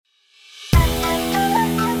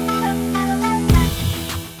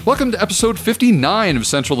Welcome to episode 59 of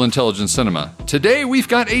Central Intelligence Cinema. Today we've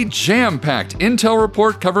got a jam-packed intel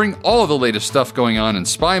report covering all of the latest stuff going on in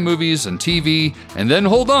spy movies and TV, and then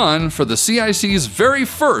hold on for the CIC's very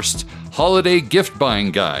first holiday gift buying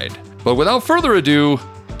guide. But without further ado,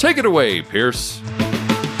 take it away, Pierce.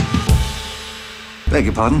 Beg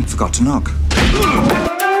your pardon, forgot to knock.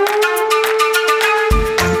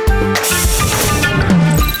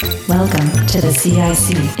 Welcome to the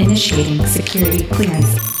CIC, initiating security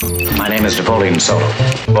clearance. My name is Napoleon Solo.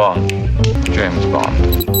 Bond. James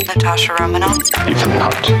Bond. Natasha Romanoff. Ethan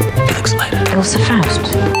Hunt. Felix Leiter. Elsa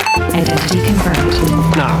Faust. Identity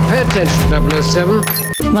confirmed. Now, pay attention,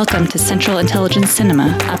 007. Welcome to Central Intelligence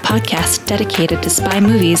Cinema, a podcast dedicated to spy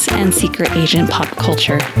movies and secret agent pop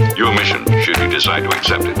culture. Your mission, should you decide to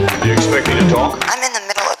accept it. You expect me to talk? I'm in the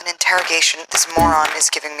middle of an interrogation. This moron is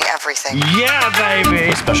giving me everything. Yeah,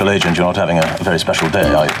 baby! Special agent, you're not having a very special day,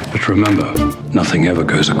 are you? But remember, nothing ever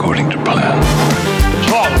goes according to plan.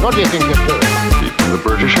 Tom, what do you think you're doing? Keeping the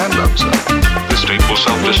British hand up, sir. The state will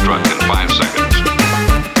self-destruct in 5 seconds.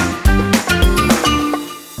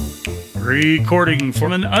 Recording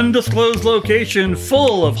from an undisclosed location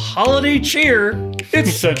full of holiday cheer,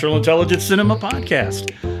 it's Central Intelligence Cinema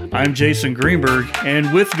Podcast. I'm Jason Greenberg,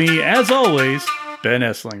 and with me, as always, Ben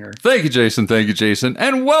Esslinger. Thank you, Jason. Thank you, Jason.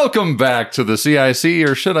 And welcome back to the CIC,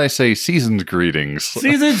 or should I say seasoned greetings?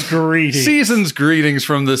 Season's greetings. Season's greetings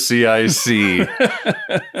from the CIC.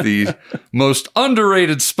 The most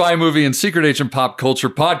underrated spy movie and secret agent pop culture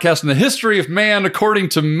podcast in the history of man, according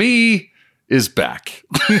to me, is back.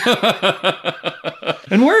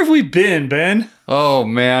 And where have we been, Ben? Oh,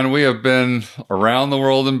 man, we have been around the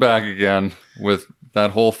world and back again with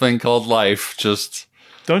that whole thing called life.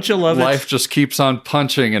 Don't you love Life just keeps on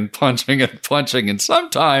punching and punching and punching, and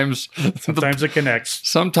sometimes it connects.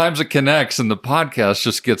 Sometimes it connects, and the podcast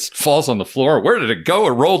just falls on the floor. Where did it go?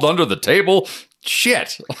 It rolled under the table.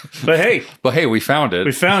 Shit. But hey, we found it.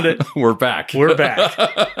 We found it. We're back. We're back.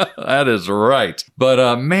 That is right.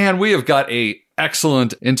 But man, we have got a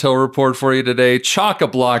excellent intel report for you today.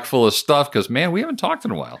 Chock-a-block full of stuff because, man, we haven't talked in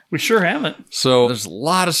a while. We sure haven't. So there's a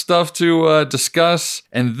lot of stuff to discuss.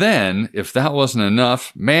 And then, if that wasn't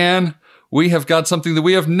enough, man, we have got something that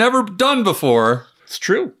we have never done before. It's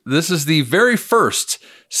true. This is the very first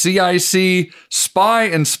CIC spy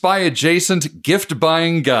and spy adjacent gift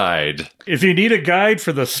buying guide. If you need a guide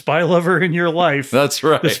for the spy lover in your life, that's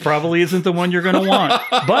right. This probably isn't the one you're going to want,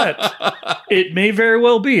 but it may very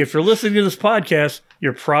well be. If you're listening to this podcast,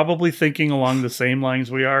 you're probably thinking along the same lines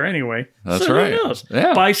we are anyway. That's so right. Who knows?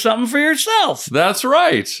 Yeah. Buy something for yourself. That's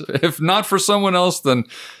right. If not for someone else, then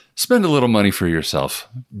spend a little money for yourself.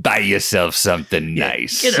 Buy yourself something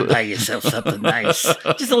nice. Get to buy yourself something nice.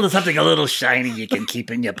 Just something a little shiny you can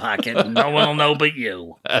keep in your pocket and no one will know but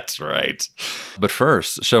you. That's right. But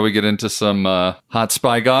first, shall we get into some hot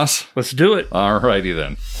spy goss? Let's do it. All righty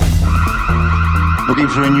then. Looking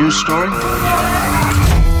for a news story?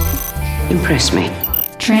 Impress me.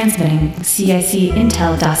 Transmitting CIC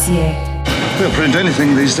Intel dossier. They'll print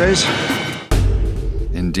anything these days.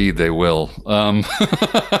 Indeed, they will.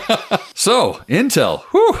 So, Intel.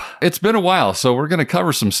 Whew, it's been a while, so we're going to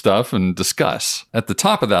cover some stuff and discuss. At the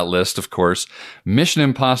top of that list, of course, Mission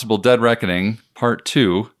Impossible Dead Reckoning Part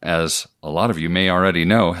 2, as a lot of you may already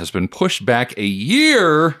know, has been pushed back a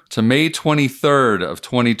year to May 23rd of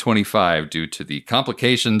 2025 due to the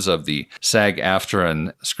complications of the SAG-AFTRA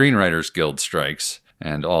and Screenwriters Guild strikes.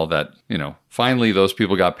 And all that, finally those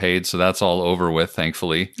people got paid, so that's all over with,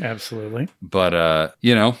 thankfully. Absolutely. But,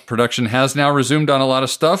 production has now resumed on a lot of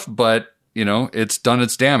stuff, but, it's done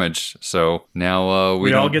its damage. So now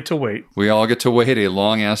we all get to wait. We all get to wait a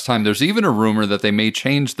long-ass time. There's even a rumor that they may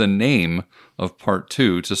change the name of Part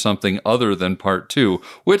 2 to something other than Part 2,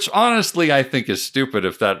 which honestly I think is stupid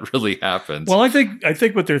if that really happens. Well, I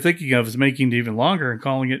think what they're thinking of is making it even longer and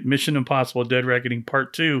calling it Mission Impossible Dead Reckoning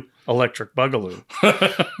Part 2 Electric Boogaloo.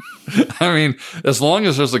 I mean, as long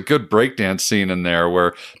as there's a good breakdance scene in there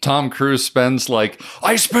where Tom Cruise spends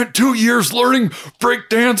I spent 2 years learning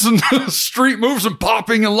breakdance and street moves and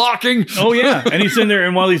popping and locking. Oh, yeah. And he's in there,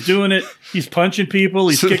 and while he's doing it, he's punching people,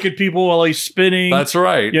 he's kicking people while he's spinning. That's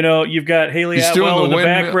right. You've got Haley Atwell in the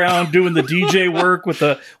background doing the DJ work with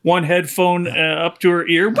the one headphone up to her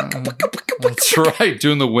ear. That's right.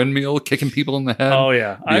 Doing the windmill, kicking people in the head. Oh,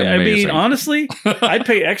 yeah. I mean, honestly, I'd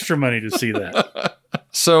pay extra money to see that.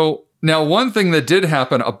 So now one thing that did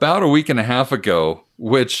happen about a week and a half ago,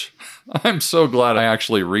 which I'm so glad I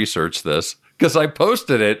actually researched this because I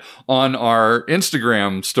posted it on our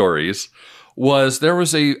Instagram stories, was there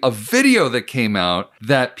was a video that came out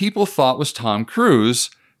that people thought was Tom Cruise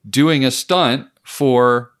doing a stunt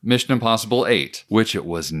for Mission Impossible 8, which it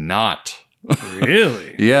was not.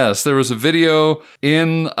 Really? Yes, there was a video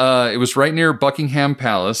it was right near Buckingham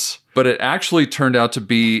Palace, but it actually turned out to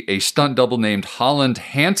be a stunt double named Holland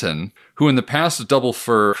Hanton, who in the past was double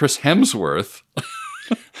for Chris Hemsworth.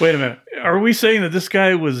 Wait a minute. Are we saying that this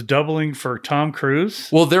guy was doubling for Tom Cruise?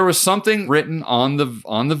 Well, there was something written on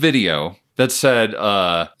the video that said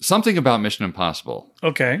something about Mission Impossible.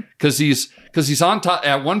 Okay. Because he's on top.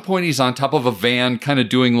 At one point, he's on top of a van, kind of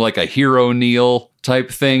doing like a hero kneel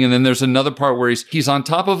type thing, and then there's another part where he's on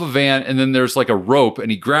top of a van, and then there's like a rope,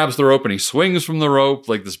 and he grabs the rope and he swings from the rope,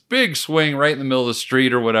 like this big swing right in the middle of the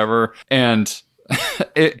street or whatever, and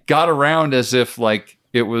it got around as if like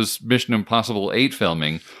it was Mission Impossible 8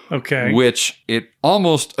 filming. Okay. Which it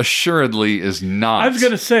almost assuredly is not. I was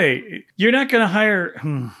going to say, you're not going to hire...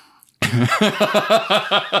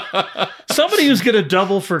 Somebody who's going to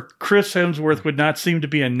double for Chris Hemsworth would not seem to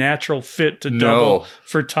be a natural fit to double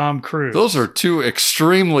for Tom Cruise. Those are two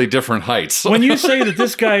extremely different heights. When you say that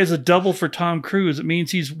this guy is a double for Tom Cruise, it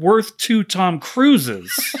means he's worth 2 Tom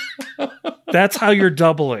Cruises. That's how you're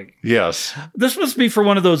doubling. Yes. This must be for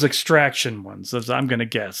one of those Extraction ones, as I'm going to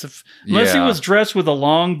guess. Unless he was dressed with a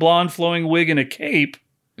long, blonde, flowing wig and a cape.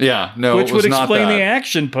 Yeah, no, which it was would not explain that. the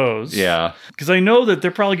action pose. Yeah. Because I know that they're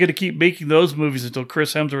probably going to keep making those movies until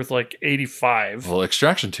Chris Hemsworth like 85. Well,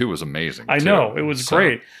 Extraction 2 was amazing. I know. It was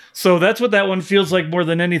great. So that's what that one feels like more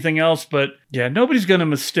than anything else. But yeah, nobody's going to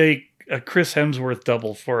mistake a Chris Hemsworth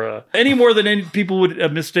double for any more than any people would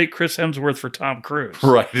mistake Chris Hemsworth for Tom Cruise.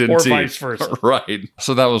 Right, indeed. Or vice versa. Right.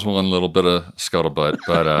 So that was one little bit of scuttlebutt.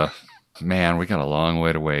 But man, we got a long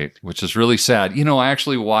way to wait, which is really sad. You know, I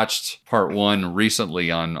actually watched part 1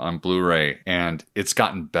 recently on Blu-ray, and it's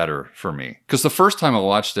gotten better for me. Because the first time I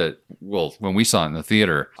watched it, well, when we saw it in the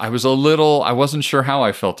theater, I wasn't sure how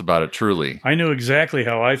I felt about it truly. I knew exactly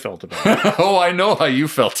how I felt about it. Oh, I know how you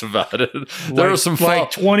felt about it. There was some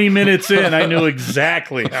like 20 minutes in, I knew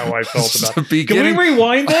exactly how I felt about it. Can we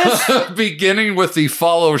rewind this? Beginning with the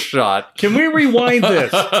follow shot. Can we rewind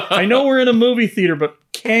this? I know we're in a movie theater, but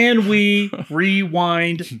can we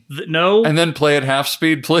rewind? No? And then play at half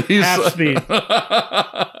speed, please. Half speed.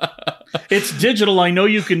 It's digital. I know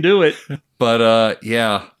you can do it. But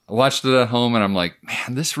yeah, I watched it at home and I'm like,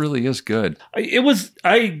 man, this really is good.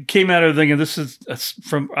 I came out of thinking this is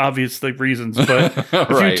from obvious reasons, but if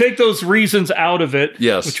Right. you take those reasons out of it,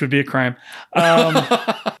 Yes. which would be a crime,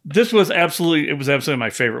 this was absolutely my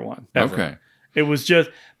favorite one ever. Okay. It was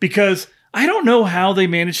just because I don't know how they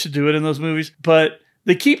managed to do it in those movies, but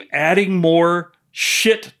they keep adding more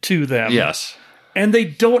shit to them. Yes. And they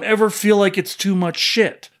don't ever feel like it's too much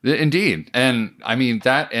shit. Indeed. And I mean,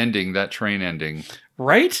 that train ending.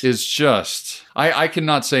 Right? Is just, I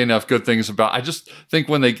cannot say enough good things about, I just think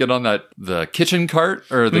when they get on the kitchen cart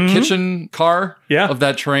or the kitchen car of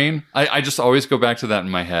that train, I just always go back to that in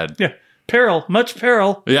my head. Yeah. Peril, much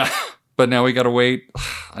peril. Yeah. But now we got to wait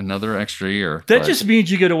another extra year. That just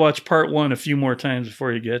means you got to watch part 1 a few more times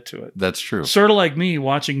before you get to it. That's true. Sort of like me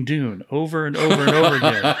watching Dune over and over and over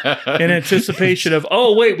again in anticipation of,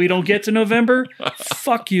 oh, wait, we don't get to November?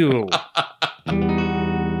 Fuck you.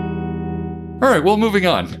 All right, well, moving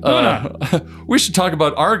on. We should talk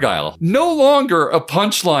about Argyle. No longer a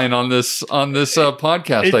punchline on this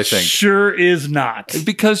podcast, I think. It sure is not.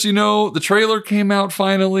 Because, the trailer came out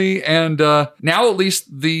finally, and now at least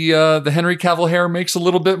the Henry Cavill hair makes a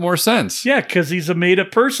little bit more sense. Yeah, because he's a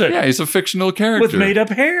made-up person. Yeah, he's a fictional character. With made-up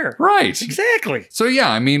hair. Right. Exactly. So,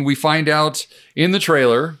 yeah, I mean, we find out in the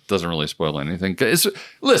trailer, doesn't really spoil anything.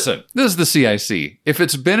 Listen, this is the CIC. If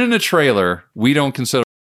it's been in a trailer, we don't consider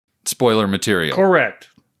spoiler material. Correct.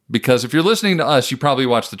 Because if you're listening to us, you probably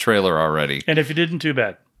watched the trailer already. And if you didn't, too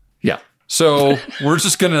bad. Yeah. So we're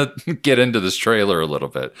just going to get into this trailer a little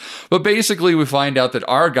bit. But basically, we find out that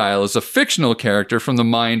Argyle is a fictional character from the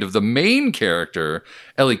mind of the main character,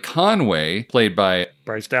 Ellie Conway, played by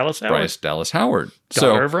Bryce Dallas Howard.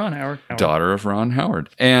 Daughter of Ron Howard. Daughter of Ron Howard.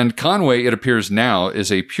 And Conway, it appears now, is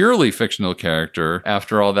a purely fictional character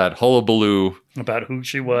after all that hullabaloo about who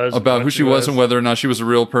she was. About who she was and whether or not she was a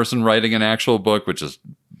real person writing an actual book, which is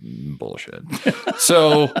bullshit.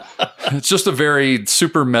 So it's just a very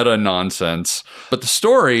super meta nonsense. But the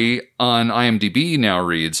story on IMDb now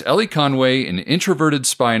reads, Ellie Conway, an introverted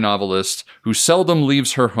spy novelist who seldom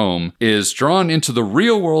leaves her home, is drawn into the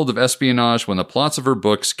real world of espionage when the plots of her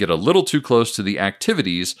books get a little too close to the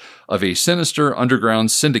activities of a sinister underground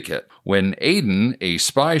syndicate. When Aiden, a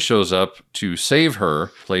spy, shows up to save her,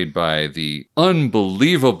 played by the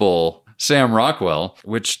unbelievable Sam Rockwell,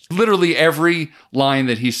 which literally every line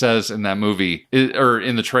that he says in that movie or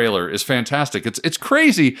in the trailer is fantastic. It's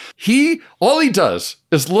crazy. All he does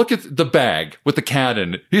is look at the bag with the cat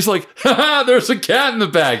in it. He's like, haha, there's a cat in the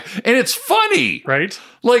bag. And it's funny. Right?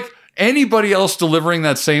 Like anybody else delivering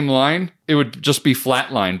that same line, it would just be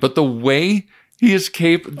flatline. But the way he is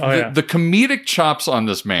capable, the comedic chops on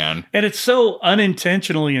this man. And it's so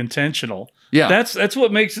unintentionally intentional. Yeah. That's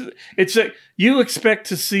what makes it. It's you expect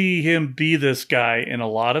to see him be this guy in a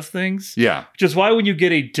lot of things. Yeah. Which is why when you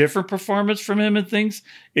get a different performance from him in things,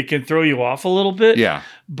 it can throw you off a little bit. Yeah.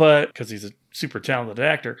 But because he's a super talented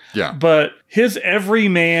actor. Yeah. But his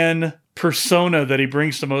everyman persona that he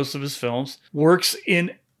brings to most of his films works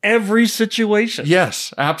in every situation.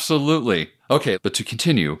 Yes, absolutely. Okay, but to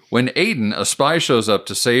continue, when Aiden, a spy, shows up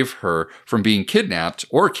to save her from being kidnapped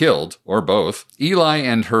or killed, or both, Eli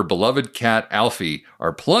and her beloved cat Alfie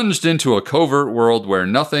are plunged into a covert world where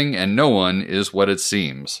nothing and no one is what it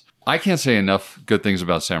seems. I can't say enough good things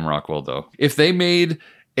about Sam Rockwell, though. If they made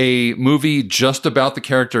a movie just about the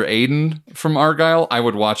character Aiden from Argyle, I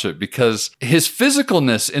would watch it because his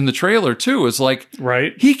physicalness in the trailer, too, is like,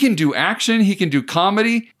 right. He can do action, he can do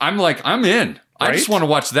comedy. I'm in. I just want to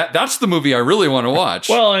watch that. That's the movie I really want to watch.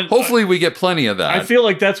 Well, and hopefully we get plenty of that. I feel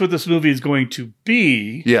like that's what this movie is going to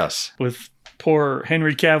be. Yes. With poor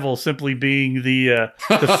Henry Cavill simply being the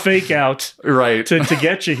fake out right. to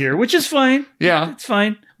get you here, which is fine. Yeah. It's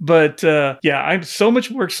fine. But I'm so much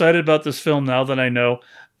more excited about this film now that I know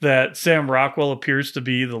that Sam Rockwell appears to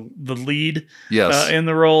be the lead in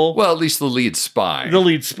the role. Well, at least the lead spy. The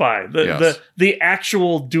lead spy. The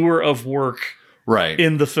actual doer of work. Right.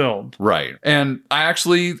 In the film. Right. And I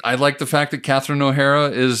like the fact that Catherine O'Hara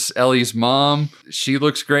is Ellie's mom. She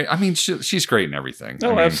looks great. I mean, she's great in everything.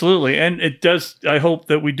 Oh, absolutely. And it does, I hope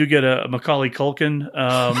that we do get a Macaulay Culkin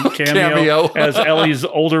cameo as Ellie's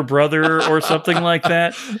older brother or something like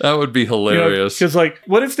that. That would be hilarious. Because,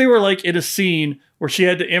 what if they were, in a scene where she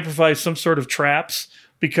had to improvise some sort of traps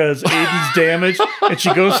because Aiden's damaged, and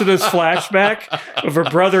she goes to this flashback of her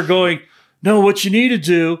brother going, no, what you need to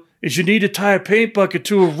do is you need to tie a paint bucket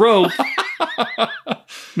to a rope.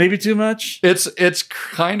 Maybe too much? It's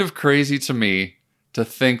kind of crazy to me to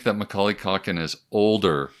think that Macaulay Culkin is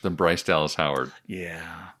older than Bryce Dallas Howard.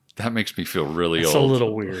 Yeah. That makes me feel really old. It's a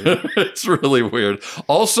little weird. It's really weird.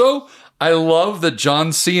 Also, I love that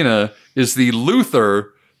John Cena is the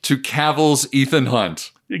Luther to Cavill's Ethan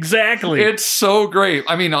Hunt. Exactly. It's so great.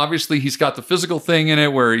 I mean, obviously, he's got the physical thing in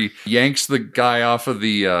it where he yanks the guy off of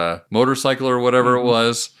the motorcycle or whatever it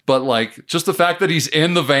was. But, just the fact that he's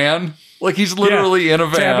in the van, he's literally in a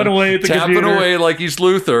van. Tapping away at the computer. Away like he's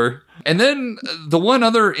Luther. And then the one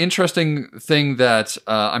other interesting thing that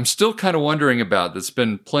I'm still kind of wondering about that's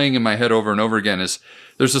been playing in my head over and over again is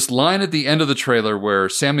there's this line at the end of the trailer where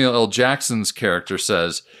Samuel L. Jackson's character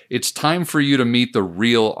says, "It's time for you to meet the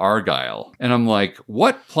real Argyle." And I'm like,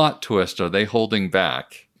 what plot twist are they holding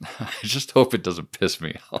back? I just hope it doesn't piss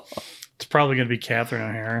me off. It's probably going to be Catherine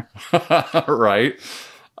O'Hara. Right.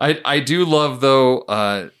 I do love, though,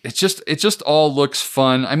 it just all looks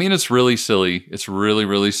fun. I mean, it's really silly. It's really,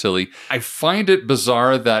 really silly. I find it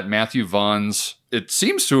bizarre that Matthew Vaughn's, it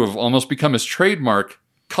seems to have almost become his trademark,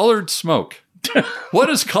 colored smoke.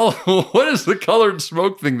 What is the colored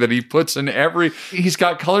smoke thing that he puts in he's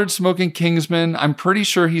got colored smoke in Kingsman. I'm pretty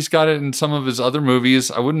sure he's got it in some of his other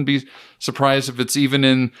movies. I wouldn't be surprised if it's even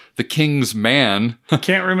in The King's Man. I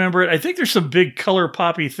can't remember it. I think there's some big color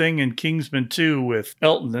poppy thing in Kingsman 2 with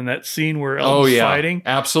Elton in that scene where Elton's fighting.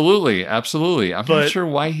 Absolutely. I'm not sure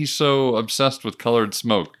why he's so obsessed with colored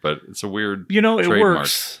smoke, but it's a weird trademark. It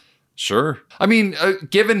works. Sure. I mean,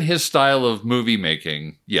 given his style of movie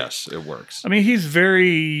making, yes, it works. I mean, he's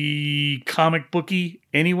very comic booky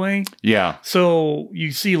anyway. Yeah. So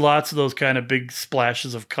you see lots of those kind of big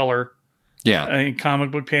splashes of color in comic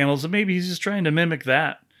book panels, and maybe he's just trying to mimic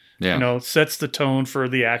that. Yeah. Sets the tone for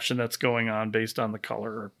the action that's going on based on the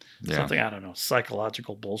color or something, I don't know,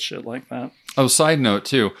 psychological bullshit like that. Oh, side note,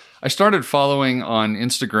 too. I started following on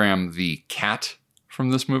Instagram the cat from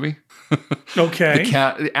this movie. Okay. The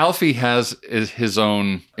cat, Alfie has his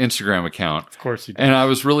own Instagram account. Of course he does. And I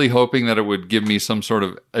was really hoping that it would give me some sort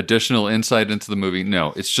of additional insight into the movie.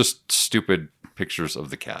 No, it's just stupid pictures of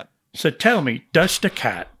the cat. So tell me, does the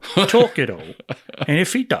cat talk at all? And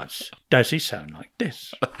if he does he sound like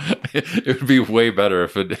this? It would be way better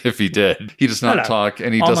if he did. He does not talk,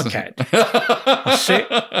 and he doesn't. I'm a cat. I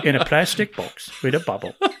sit in a plastic box with a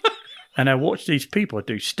bubble, and I watch these people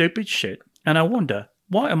do stupid shit, and I wonder,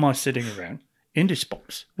 why am I sitting around in this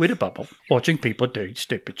box with a bubble watching people do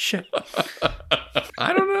stupid shit?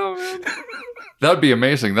 I don't know, man. That would be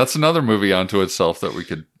amazing. That's another movie unto itself that we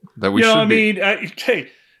could that we should be.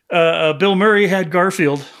 Bill Murray had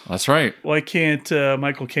Garfield. That's right. Why can't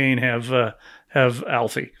Michael Caine have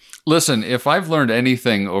Alfie? Listen, if I've learned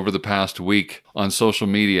anything over the past week on social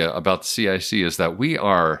media about the CIC is that we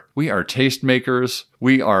are taste makers,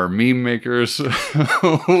 we are meme makers,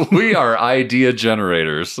 we are idea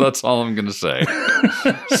generators. That's all I'm going to say.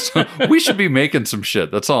 So we should be making some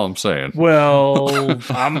shit. That's all I'm saying. Well,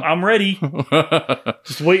 I'm ready.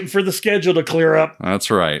 Just waiting for the schedule to clear up.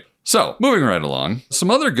 That's right. So, moving right along,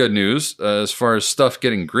 some other good news as far as stuff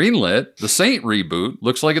getting greenlit. The Saint reboot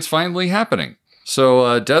looks like it's finally happening.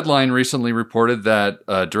 So, Deadline recently reported that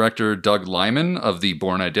director Doug Liman of the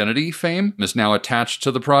Bourne Identity fame is now attached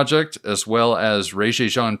to the project, as well as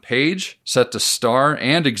Regé-Jean Page, set to star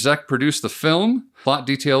and exec produce the film. Plot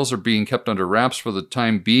details are being kept under wraps for the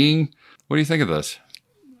time being. What do you think of this?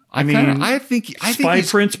 I think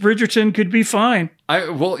Prince Bridgerton could be fine.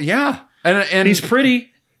 Yeah. And he's pretty.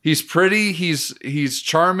 He's pretty. He's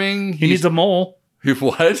charming. He needs a mole.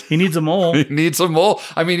 What? He needs a mole. He needs a mole.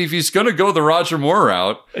 I mean, if he's going to go the Roger Moore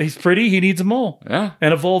route. He's pretty. He needs a mole. Yeah.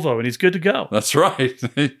 And a Volvo, and he's good to go. That's right.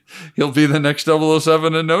 He'll be the next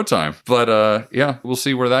 007 in no time. But yeah, we'll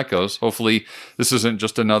see where that goes. Hopefully, this isn't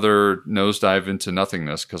just another nosedive into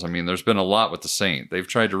nothingness, because, I mean, there's been a lot with The Saint. They've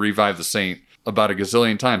tried to revive The Saint about a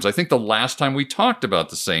gazillion times. I think the last time we talked about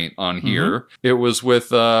The Saint on here, it was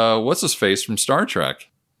with, what's-his-face from Star Trek?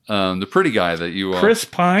 The pretty guy that you... Chris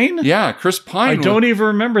Pine? Yeah, Chris Pine. I don't even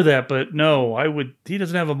remember that, but no, he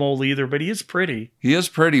doesn't have a mole either, but he is pretty. He is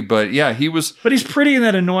pretty, but yeah, he was... But he's pretty and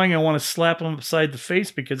that annoying, I want to slap him upside the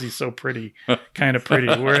face because he's so pretty. Kind of pretty.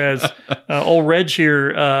 Whereas old Reg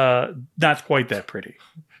here, not quite that pretty.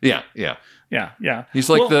 Yeah. He's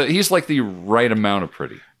like the right amount of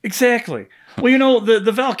pretty. Exactly. Well,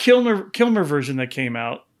 the Val Kilmer version that came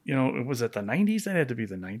out, was it the 90s? That had to be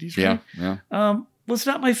the 90s, right? Yeah. Was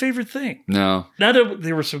not my favorite thing. No.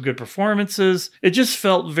 There were some good performances. It just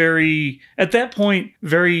felt at that point,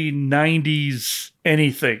 very 90s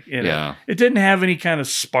anything in it. It didn't have any kind of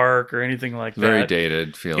spark or anything like that. Very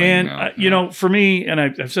dated feeling. And, for me, and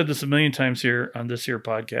I've said this a million times here on this here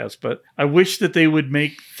podcast, but I wish that they would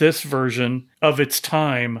make this version of its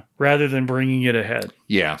time rather than bringing it ahead.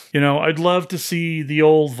 Yeah. I'd love to see the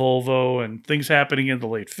old Volvo and things happening in the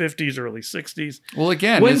late 50s, early 60s. Well,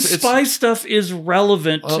 again, when spy stuff is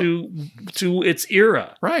relevant to its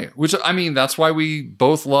era. Right. Which, I mean, that's why we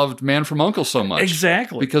both loved Man from U.N.C.L.E. so much.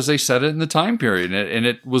 Exactly. Because they set it in the time period and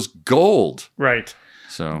it was gold. Right.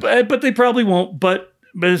 So, but they probably won't. But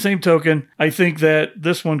by the same token, I think that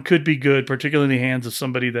this one could be good, particularly in the hands of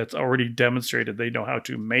somebody that's already demonstrated they know how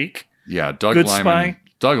to make Doug good Liman. spy.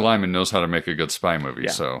 Doug Liman knows how to make a good spy movie.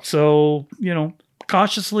 Yeah. So,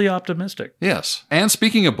 cautiously optimistic. Yes. And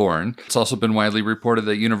speaking of Bourne, it's also been widely reported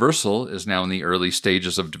that Universal is now in the early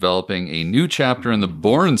stages of developing a new chapter in the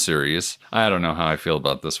Bourne series. I don't know how I feel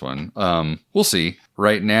about this one. We'll see.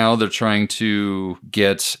 Right now, they're trying to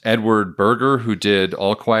get Edward Berger, who did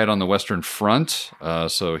All Quiet on the Western Front.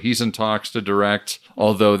 So he's in talks to direct,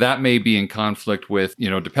 although that may be in conflict with,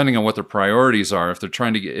 depending on what their priorities are. If they're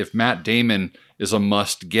trying to if Matt Damon is a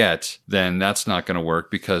must get, then that's not going to work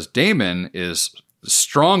because Damon is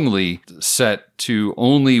strongly set to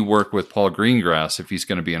only work with Paul Greengrass if he's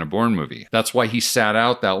going to be in a Bourne movie. That's why he sat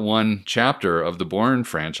out that one chapter of the Bourne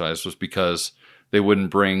franchise, was because they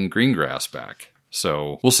wouldn't bring Greengrass back.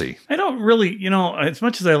 So we'll see. I don't really, as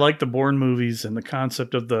much as I like the Bourne movies and the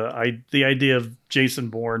concept of the idea of Jason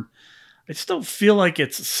Bourne, I still feel like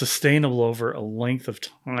it's sustainable over a length of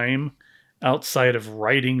time outside of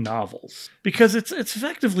writing novels, because it's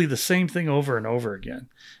effectively the same thing over and over again.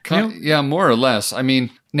 Yeah, more or less. I mean,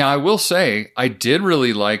 now I will say I did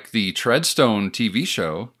really like the Treadstone TV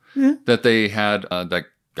show that they had that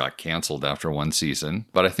got canceled after one season,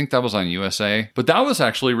 but I think that was on USA. But that was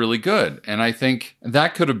actually really good, and I think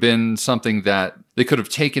that could have been something that they could have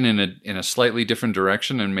taken in a slightly different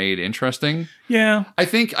direction and made interesting. Yeah, I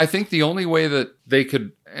think the only way that they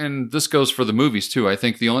could, and this goes for the movies too, I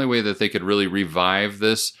think the only way that they could really revive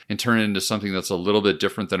this and turn it into something that's a little bit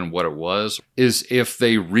different than what it was is if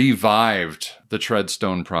they revived the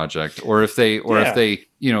Treadstone project, or if they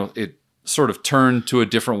it sort of turned to a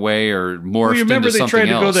different way or morphed into something else. Remember they tried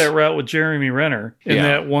to go that route with Jeremy Renner in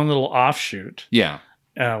that one little offshoot. Yeah.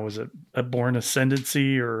 Was it a Bourne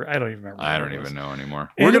Ascendancy, or I don't even remember. I don't even know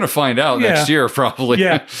anymore. We're going to find out next year probably.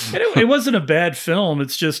 Yeah. And it wasn't a bad film.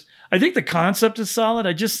 It's just, I think the concept is solid.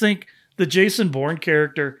 I just think the Jason Bourne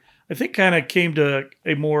character, I think, kind of came to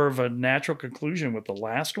a more of a natural conclusion with the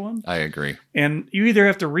last one. I agree. And you either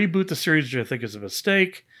have to reboot the series, which I think is a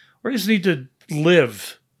mistake, or you just need to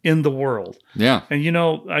live in the world. Yeah. And you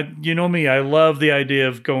know me, I love the idea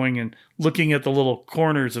of going and looking at the little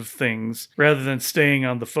corners of things rather than staying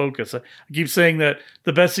on the focus. I keep saying that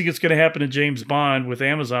the best thing that's going to happen to James Bond with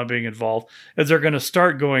Amazon being involved is they're going to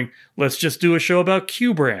start going, let's just do a show about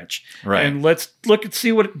Q Branch. Right. And let's look and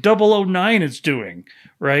see what 009 is doing.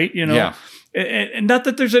 Right. You know, Yeah. And not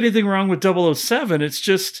that there's anything wrong with 007. It's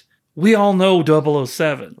just, we all know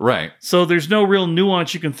 007. Right. So there's no real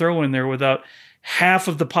nuance you can throw in there without half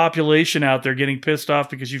of the population out there getting pissed off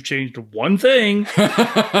because you've changed one thing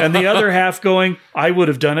and the other half going, I would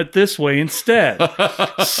have done it this way instead.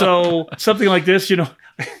 So something like this, you know,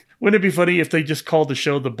 wouldn't it be funny if they just called the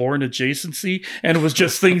show The Bourne Adjacency and it was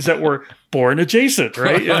just things that were Bourne adjacent,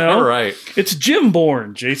 right? You know? Right. It's Jim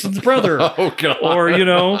Bourne, Jason's brother. Oh, God. Or, you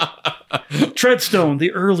know, Treadstone,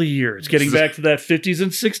 the early years, getting back to that 50s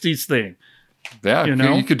and 60s thing. Yeah. You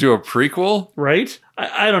know? You could do a prequel. Right?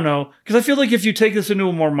 I don't know. Because I feel like if you take this into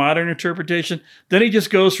a more modern interpretation, then he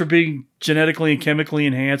just goes from being genetically and chemically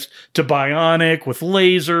enhanced to bionic with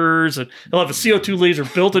lasers. And he'll have a CO2 laser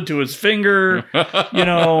built into his finger, you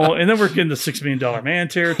know. And then we're getting the $6 Million Man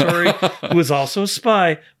territory, who is also a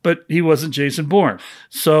spy, but he wasn't Jason Bourne.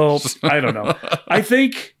 So I don't know. I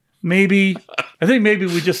think maybe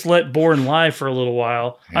we just let Bourne lie for a little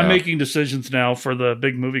while. Yeah. I'm making decisions now for the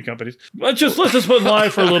big movie companies. Let's just put him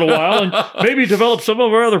live for a little while and maybe develop some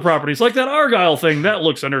of our other properties, like that Argyle thing. That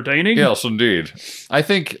looks entertaining. Yes, indeed. I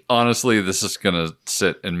think, honestly, this is going to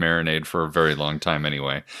sit and marinate for a very long time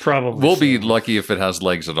anyway. Probably. We'll be lucky if it has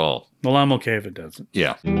legs at all. Well, I'm okay if it doesn't.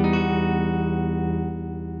 Yeah.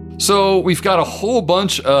 So we've got a whole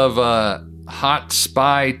bunch of hot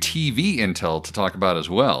spy TV intel to talk about as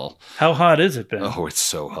well. How hot is it, Ben? Oh, it's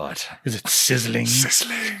so hot. Is it sizzling?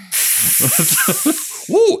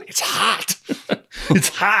 Ooh, it's hot. It's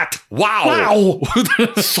hot. Wow.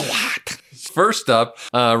 So hot. First up,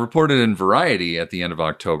 reported in Variety at the end of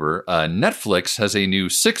October, Netflix has a new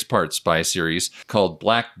 6-part spy series called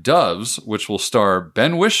Black Doves, which will star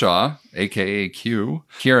Ben Whishaw, a.k.a. Q,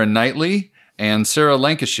 Keira Knightley, and Sarah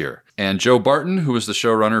Lancashire. And Joe Barton, who was the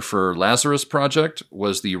showrunner for Lazarus Project,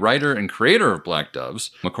 was the writer and creator of Black Doves.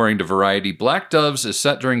 According to Variety, Black Doves is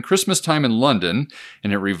set during Christmas time in London,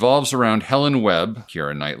 and it revolves around Helen Webb,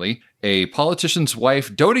 Keira Knightley, a politician's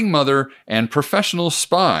wife, doting mother, and professional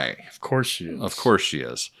spy. Of course she is. Of course she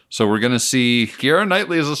is. So we're going to see Keira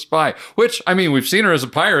Knightley as a spy, which, I mean, we've seen her as a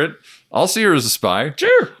pirate. I'll see her as a spy.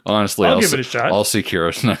 Sure. Honestly, I'll give it a shot. I'll see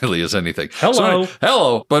Keira Knightley as anything. Hello.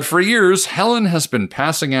 Hello. But for years, Helen has been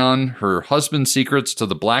passing on her husband's secrets to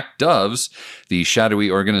the Black Doves, the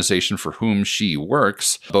shadowy organization for whom she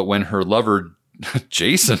works. But when her lover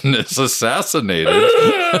Jason is assassinated,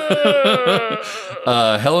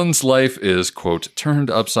 Helen's life is, quote, turned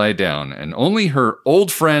upside down, and only her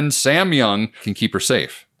old friend Sam Young can keep her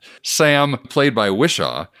safe. Sam, played by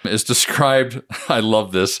Whishaw, is described, I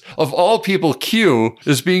love this, of all people, Q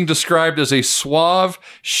is being described as a suave,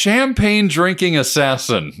 champagne-drinking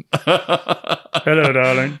assassin. Hello,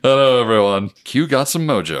 darling. Hello, everyone. Q got some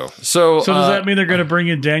mojo. So does that mean they're going to bring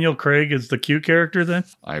in Daniel Craig as the Q character then?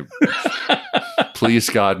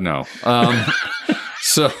 Please, God, no.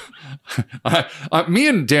 So me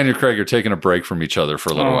and Daniel Craig are taking a break from each other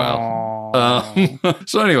for a little while.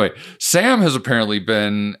 So anyway, Sam has apparently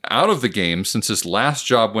been out of the game since his last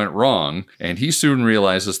job went wrong, and he soon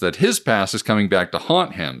realizes that his past is coming back to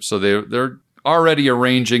haunt him. So they're already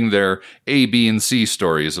arranging their A, B, and C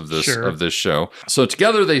stories of this show. So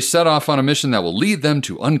together they set off on a mission that will lead them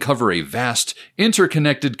to uncover a vast,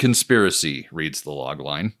 interconnected conspiracy, reads the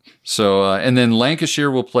logline. So, and then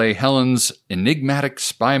Lancashire will play Helen's enigmatic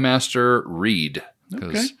spy master, Reed.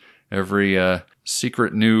 Because every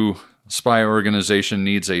secret new spy organization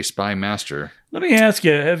needs a spy master. Let me ask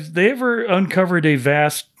you, have they ever uncovered a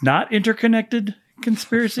vast, not interconnected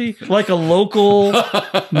conspiracy? Like a local,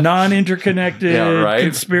 non-interconnected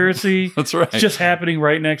conspiracy? That's right. It's just happening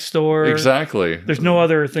right next door. Exactly. There's no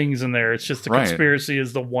other things in there. It's just the conspiracy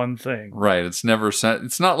is the one thing. Right. It's never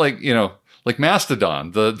it's not like, like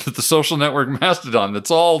Mastodon, the social network Mastodon,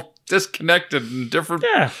 that's all disconnected and different.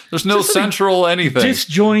 Yeah. There's no central anything.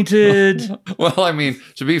 Disjointed. Well, I mean,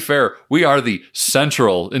 to be fair, we are the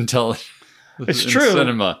central intelligence. It's true.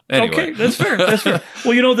 Cinema. Anyway. Okay, that's fair. That's fair.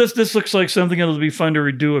 Well, this looks like something that'll be fun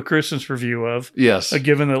to do a Christmas review of. Yes.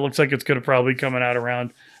 Given that it looks like it's going to probably coming out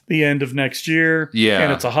around the end of next year. Yeah.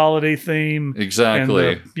 And it's a holiday theme.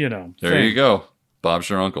 Exactly. And there you go. Bob's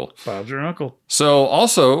your uncle. Bob's your uncle. So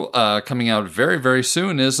also coming out very, very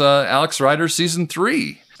soon is Alex Rider Season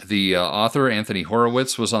 3. The author, Anthony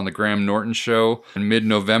Horowitz, was on the Graham Norton show in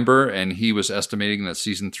mid-November, and he was estimating that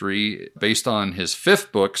season 3, based on his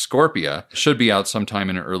 5th book, Scorpia, should be out sometime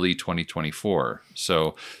in early 2024.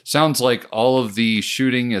 So sounds like all of the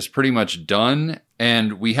shooting is pretty much done.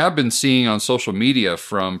 And we have been seeing on social media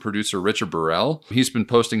from producer Richard Burrell. He's been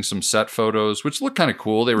posting some set photos, which look kind of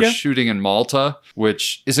cool. They were shooting in Malta,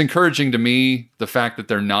 which is encouraging to me. The fact that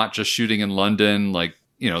they're not just shooting in London, like,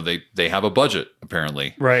 you know, they have a budget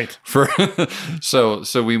apparently, right? So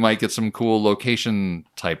we might get some cool location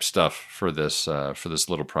type stuff for this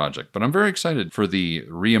little project. But I'm very excited for the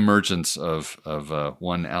reemergence of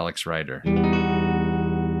one Alex Rider.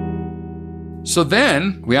 So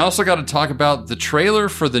then we also got to talk about the trailer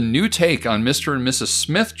for the new take on Mr. and Mrs.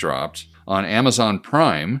 Smith dropped on Amazon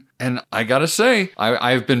Prime. And I got to say,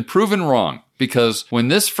 I've been proven wrong. Because when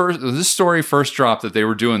this story first dropped that they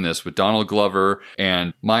were doing this with Donald Glover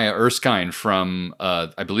and Maya Erskine from,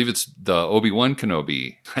 I believe it's the Obi-Wan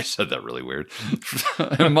Kenobi. I said that really weird.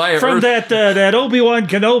 That Obi-Wan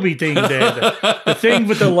Kenobi thing there. The thing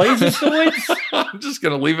with the laser swords? I'm just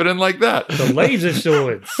going to leave it in like that. The laser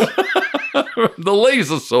swords. The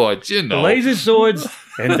laser swords, you know. The laser swords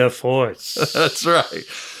and the Force. That's right.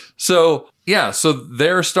 So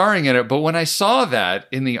they're starring in it. But when I saw that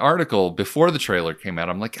in the article before the trailer came out,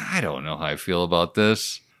 I'm like, I don't know how I feel about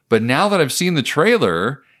this. But now that I've seen the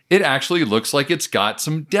trailer, it actually looks like it's got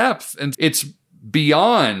some depth. And it's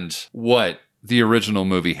beyond what the original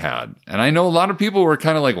movie had. And I know a lot of people were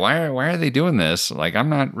kind of like, why are they doing this? Like, I'm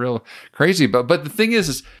not real crazy. But the thing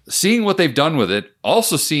is seeing what they've done with it,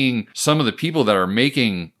 also seeing some of the people that are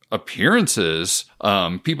making appearances,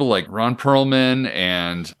 people like Ron Perlman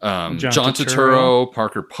and John Turturro,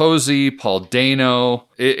 Parker Posey, Paul Dano.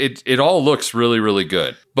 It all looks really, really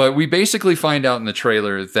good. But we basically find out in the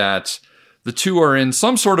trailer that the two are in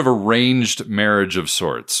some sort of arranged marriage of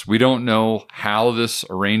sorts. We don't know how this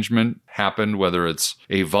arrangement happened, whether it's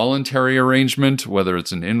a voluntary arrangement, whether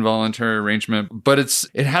it's an involuntary arrangement, but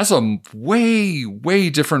it has a way, way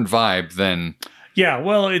different vibe than... Yeah,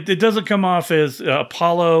 well, it doesn't come off as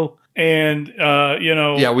Apollo and,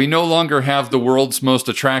 Yeah, we no longer have the world's most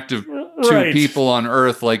attractive two people on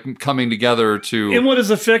Earth, like, coming together to... In what is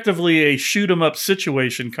effectively a shoot-'em-up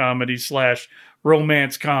situation comedy /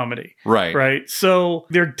 romance comedy. Right. Right? So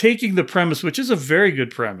they're taking the premise, which is a very good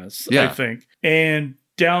premise, I think, and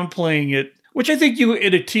downplaying it, which I think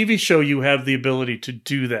in a TV show you have the ability to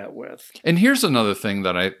do that with. And here's another thing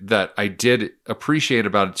that I did appreciate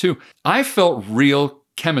about it too. I felt real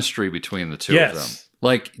chemistry between the two of them.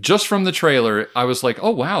 Like, just from the trailer, I was like, oh,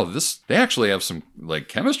 wow, they actually have some, like,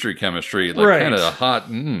 chemistry, like, kind of hot.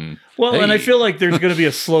 Well, and I feel like there's going to be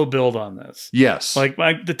a slow build on this. Yes. Like,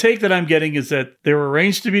 the take that I'm getting is that they were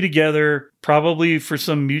arranged to be together, probably for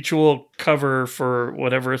some mutual cover for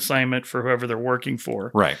whatever assignment for whoever they're working for.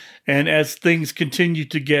 Right. And as things continue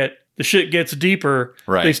to the shit gets deeper,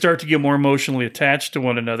 they start to get more emotionally attached to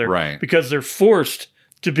one another. Right. Because they're forced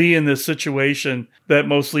to be in this situation that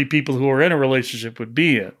mostly people who are in a relationship would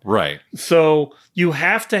be in. Right. So you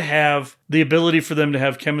have to have the ability for them to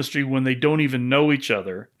have chemistry when they don't even know each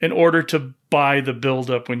other in order to buy the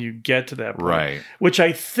buildup when you get to that point. Right. Which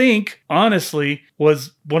I think, honestly,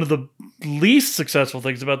 was one of the least successful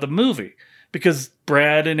things about the movie. Because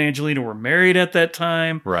Brad and Angelina were married at that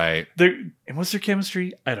time. Right. And was there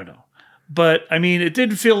chemistry? I don't know. But, I mean, it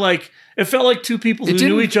felt like two people who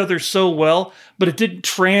knew each other so well, but it didn't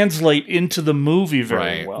translate into the movie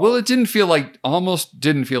very well. Well, it almost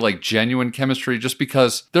didn't feel like genuine chemistry, just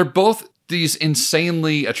because they're both these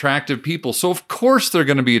insanely attractive people. So of course they're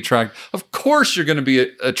going to be attracted. Of course you're going to be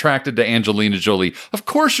attracted to Angelina Jolie. Of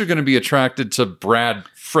course you're going to be attracted to Brad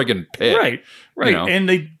friggin' Pitt. Right. You know? And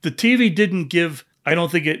the TV didn't give, I don't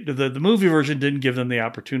think the movie version didn't give them the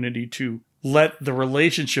opportunity to let the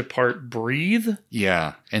relationship part breathe.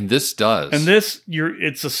 Yeah, and this does. And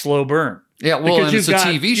it's a slow burn. Yeah, well, and it's a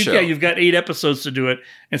TV show. Yeah, you've got 8 episodes to do it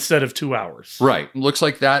instead of 2 hours. Right. Looks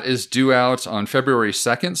like that is due out on February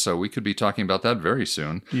 2nd, so we could be talking about that very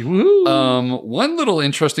soon. Woo-hoo. One little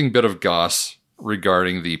interesting bit of goss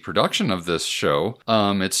regarding the production of this show.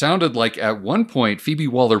 It sounded like at one point Phoebe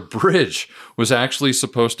Waller-Bridge was actually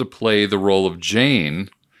supposed to play the role of Jane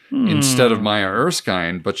instead of Maya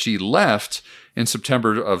Erskine, but she left in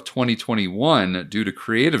September of 2021 due to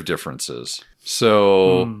creative differences.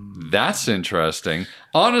 So that's interesting.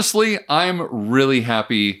 Honestly, I'm really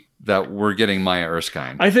happy that we're getting Maya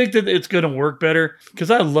Erskine. I think that it's going to work better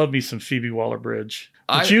because I love me some Phoebe Waller-Bridge.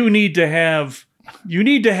 But you need to have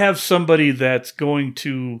somebody that's going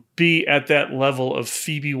to be at that level of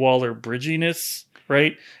Phoebe Waller-Bridginess,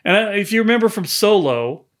 right? And if you remember from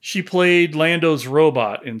Solo, She played Lando's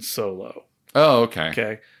robot in Solo. Oh, okay.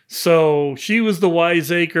 Okay. So she was the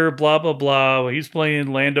wiseacre, blah, blah, blah. He's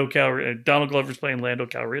playing Donald Glover's playing Lando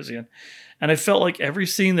Calrissian. And I felt like every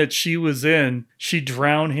scene that she was in, she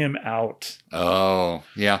drowned him out. Oh,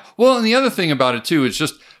 yeah. Well, and the other thing about it, too, is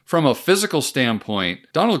just from a physical standpoint,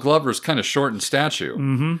 Donald Glover's kind of short in stature.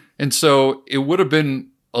 Mm-hmm. And so it would have been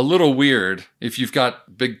a little weird if you've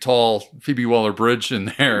got big, tall Phoebe Waller-Bridge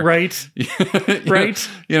in there. Right. Right.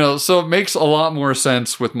 So it makes a lot more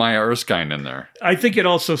sense with Maya Erskine in there. I think it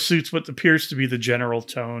also suits what appears to be the general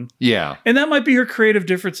tone. Yeah. And that might be her creative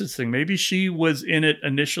differences thing. Maybe she was in it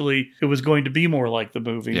initially. It was going to be more like the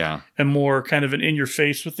movie. Yeah. And more kind of an in your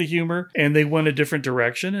face with the humor. And they went a different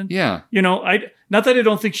direction. And, yeah. Not that I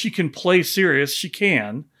don't think she can play serious. She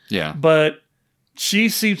can. Yeah. But she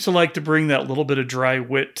seems to like to bring that little bit of dry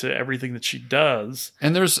wit to everything that she does.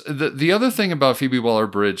 And there's the other thing about Phoebe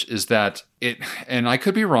Waller-Bridge is that and I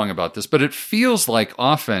could be wrong about this, but it feels like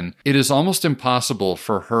often it is almost impossible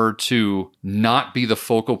for her to not be the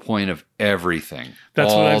focal point of everything.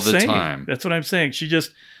 That's all what I'm the saying. time. That's what I'm saying.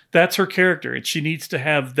 That's her character. And she needs to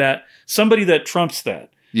have somebody that trumps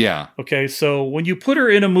that. Yeah. Okay, so when you put her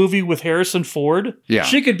in a movie with Harrison Ford, yeah.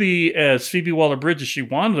 she could be as Phoebe Waller-Bridge as she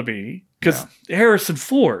wanted to be, because Harrison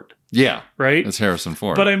Ford. Yeah. Right? It's Harrison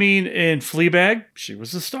Ford. But I mean, in Fleabag, she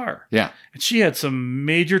was a star. Yeah. And she had some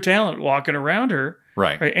major talent walking around her.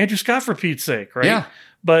 Right. Andrew Scott, for Pete's sake, right? Yeah.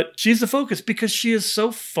 But she's the focus because she is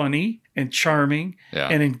so funny and charming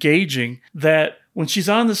and engaging that when she's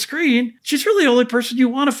on the screen, she's really the only person you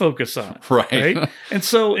want to focus on. Right. And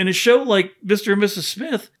so in a show like Mr. and Mrs.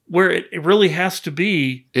 Smith, where it really has to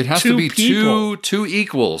be two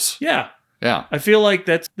equals. Yeah. Yeah. I feel like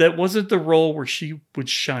that wasn't the role where she would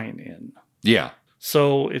shine in. Yeah.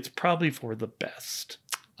 So it's probably for the best.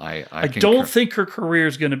 I don't think her career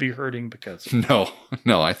is going to be hurting because of it.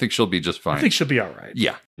 No, I think she'll be just fine. I think she'll be all right.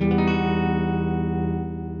 Yeah.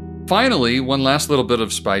 Finally, one last little bit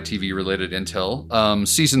of Spy TV related intel.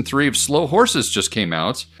 Season 3 of Slow Horses just came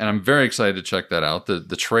out, and I'm very excited to check that out.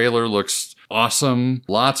 The trailer looks awesome.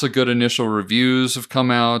 Lots of good initial reviews have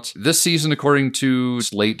come out. This season, according to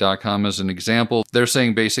Slate.com as an example, they're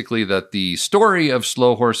saying basically that the story of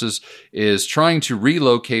Slow Horses is trying to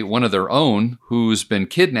relocate one of their own who's been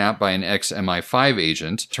kidnapped by an ex-MI5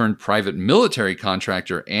 agent turned private military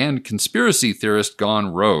contractor and conspiracy theorist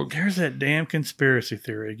gone rogue. There's that damn conspiracy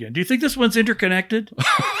theory again. Do you think this one's interconnected?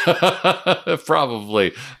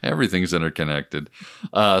 Probably. Everything's interconnected.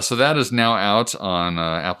 So that is now out on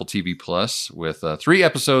Apple TV Plus with 3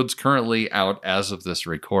 episodes currently out as of this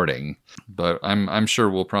recording. But I'm sure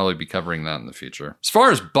we'll probably be covering that in the future. As far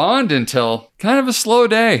as Bond intel, kind of a slow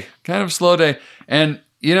day. And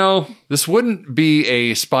this wouldn't be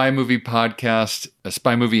a spy movie and TV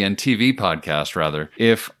podcast, rather,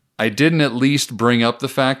 if I didn't at least bring up the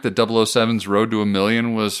fact that 007's Road to a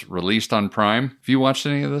Million was released on Prime. Have you watched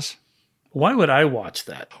any of this? Why would I watch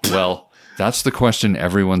that? Well, that's the question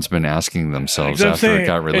everyone's been asking themselves after it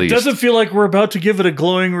got released. It doesn't feel like we're about to give it a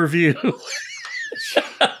glowing review.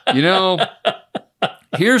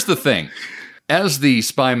 Here's the thing. As the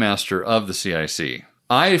spy master of the CIC,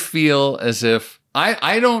 I feel as if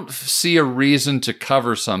I don't see a reason to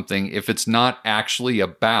cover something if it's not actually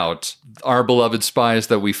about our beloved spies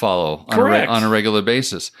that we follow on a regular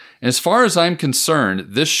basis. And as far as I'm concerned,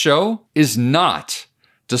 this show is not,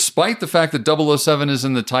 despite the fact that 007 is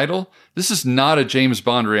in the title, this is not a James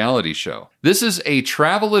Bond reality show. This is a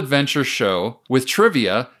travel adventure show with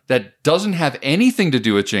trivia that doesn't have anything to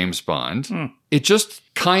do with James Bond. It just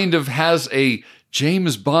kind of has a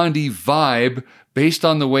James Bondy vibe based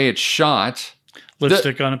on the way it's shot.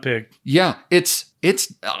 Lipstick on a pig. Yeah,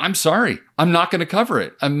 I'm sorry. I'm not going to cover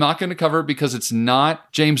it. I'm not going to cover it because it's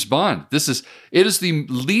not James Bond. It is the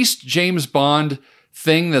least James Bond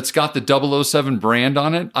thing that's got the 007 brand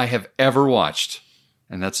on it I have ever watched.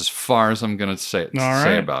 And that's as far as I'm going to say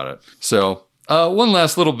about it. So, one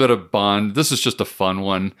last little bit of Bond. This is just a fun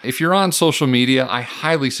one. If you're on social media, I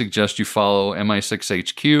highly suggest you follow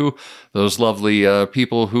MI6HQ, those lovely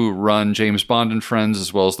people who run James Bond and Friends,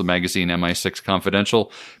 as well as the magazine MI6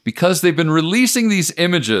 Confidential, because they've been releasing these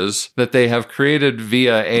images that they have created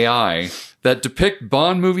via AI that depict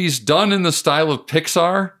Bond movies done in the style of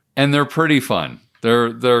Pixar, and they're pretty fun.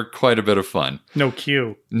 They're quite a bit of fun. No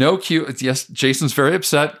Q. Yes, Jason's very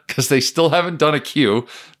upset because they still haven't done a Q.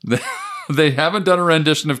 They haven't done a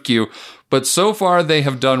rendition of Q, but so far they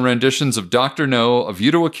have done renditions of Dr. No, A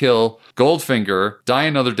View to a Kill, Goldfinger, Die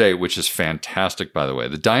Another Day, which is fantastic, by the way.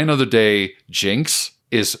 The Die Another Day Jinx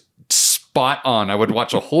is spot on. I would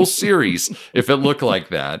watch a whole series if it looked like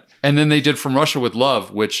that. And then they did From Russia with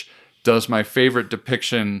Love, which does my favorite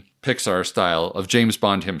depiction, Pixar style, of James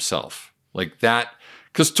Bond himself. Like that.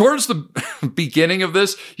 Because towards the beginning of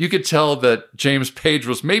this, you could tell that James Page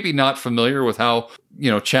was maybe not familiar with how,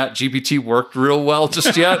 Chat GPT worked real well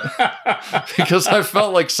just yet. Because I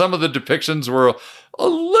felt like some of the depictions were a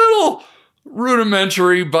little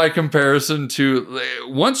rudimentary by comparison to,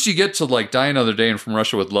 once you get to like Die Another Day and From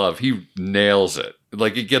Russia with Love, he nails it.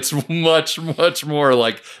 Like it gets much, much more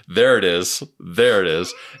like, there it is.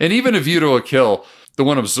 And even A View to a Kill, the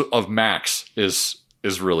one of Max is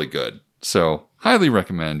really good. So highly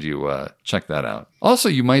recommend you check that out. Also,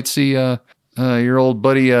 you might see your old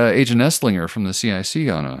buddy Agent Esslinger from the CIC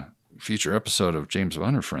on a future episode of James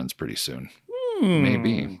Bond and Friends pretty soon.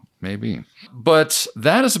 Maybe. But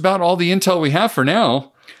that is about all the intel we have for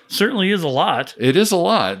now. Certainly is a lot. It is a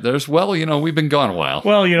lot. We've been gone a while.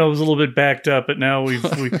 Well, it was a little bit backed up, but now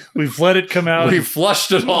we've let it come out. We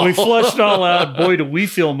flushed it all. We flushed it all out. Boy, do we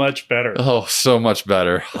feel much better. Oh, so much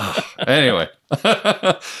better. Anyway.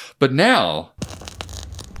 But now...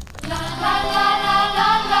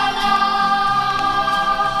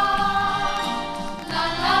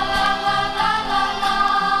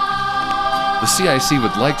 the CIC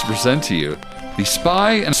would like to present to you the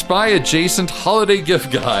Spy and Spy-adjacent holiday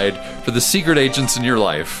gift guide for the secret agents in your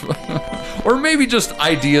life. Or maybe just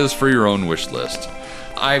ideas for your own wish list.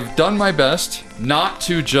 I've done my best not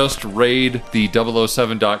to just raid the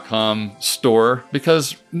 007.com store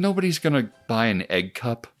because nobody's going to buy an egg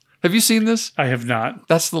cup. Have you seen this? I have not.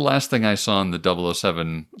 That's the last thing I saw in the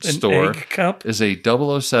 007 store. An egg cup? Is a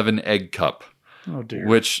 007 egg cup. Oh, dear.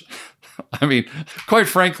 Which... I mean, quite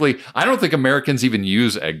frankly, I don't think Americans even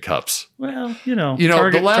use egg cups. Well,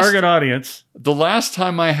 target audience. The last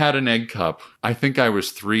time I had an egg cup, I think I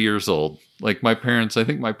was 3 years old. Like I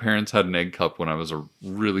think my parents had an egg cup when I was a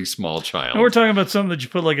really small child. And we're talking about something that you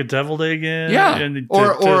put like a deviled egg in. Yeah.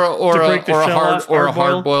 Or a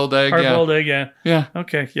hard-boiled egg. Hard-boiled egg, yeah. Yeah.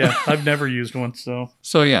 Okay, yeah. I've never used one, so.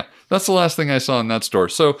 So, yeah, that's the last thing I saw in that store.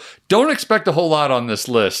 So don't expect a whole lot on this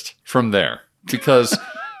list from there because...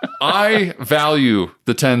 I value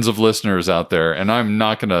the tens of listeners out there, and I'm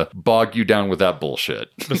not going to bog you down with that bullshit.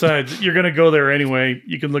 Besides, you're going to go there anyway.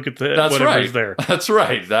 You can look at whatever's there. That's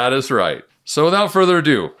right. That is right. So without further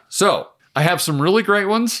ado, I have some really great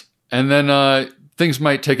ones, and then things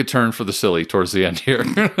might take a turn for the silly towards the end here.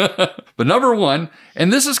 But number one,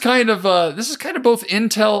 and this is kind of both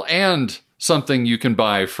intel and something you can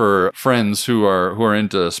buy for friends who are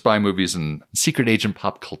into spy movies and secret agent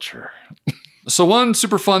pop culture. So one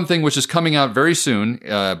super fun thing, which is coming out very soon,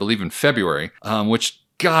 I believe in February, which,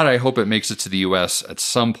 God, I hope it makes it to the U.S. at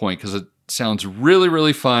some point because it sounds really,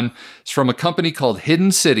 really fun. It's from a company called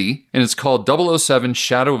Hidden City, and it's called 007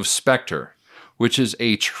 Shadow of Spectre, which is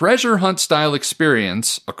a treasure hunt style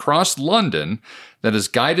experience across London that is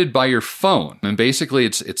guided by your phone. And basically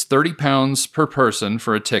it's £30 per person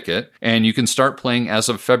for a ticket, and you can start playing as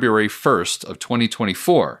of February 1st of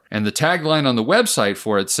 2024. And the tagline on the website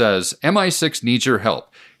for it says, MI6 needs your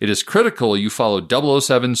help. It is critical you follow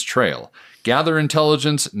 007's trail. Gather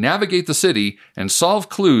intelligence, navigate the city, and solve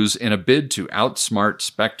clues in a bid to outsmart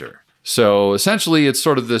Spectre. So essentially, it's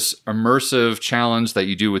sort of this immersive challenge that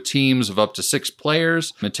you do with teams of up to 6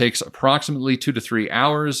 players. It takes approximately 2 to 3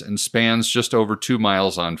 hours and spans just over 2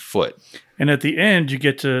 miles on foot. And at the end, you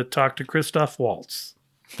get to talk to Christoph Waltz.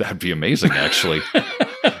 That'd be amazing, actually.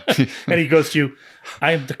 And he goes to you,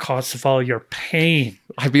 I am the cause of all your pain.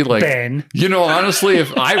 I'd be like, Ben. Honestly,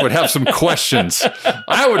 if I would have some questions.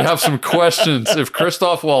 If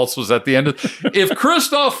Christoph Waltz was at the end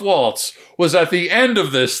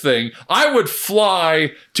of this thing, I would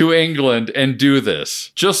fly to England and do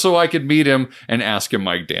this just so I could meet him and ask him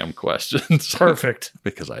my damn questions. Perfect.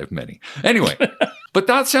 Because I have many. Anyway, but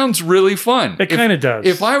that sounds really fun. It kind of does.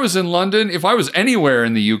 If I was in London, if I was anywhere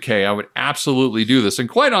in the UK, I would absolutely do this. And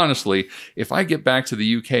quite honestly, if I get back to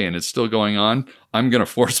the UK and it's still going on, I'm going to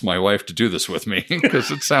force my wife to do this with me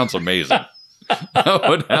because it sounds amazing. I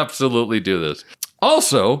would absolutely do this.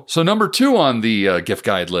 Also, so number 2 on the gift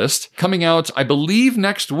guide list, coming out, I believe,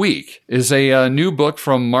 next week, is a new book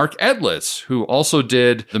from Mark Edlitz, who also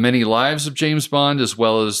did The Many Lives of James Bond, as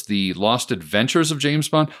well as The Lost Adventures of James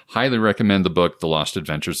Bond. Highly recommend the book, The Lost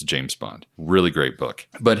Adventures of James Bond. Really great book.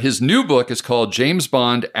 But his new book is called James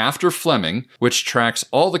Bond After Fleming, which tracks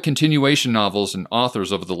all the continuation novels and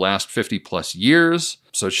authors over the last 50 plus years.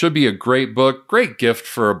 So it should be a great book, great gift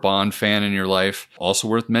for a Bond fan in your life. Also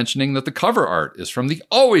worth mentioning that the cover art is from the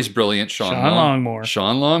always brilliant Sean Longmore.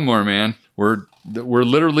 Sean Longmore, man. We're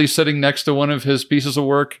literally sitting next to one of his pieces of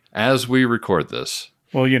work as we record this.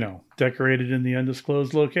 Well, decorated in the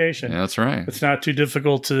undisclosed location. Yeah, that's right. It's not too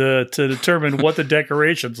difficult to determine what the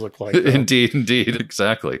decorations look like. Indeed,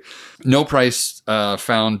 exactly. No price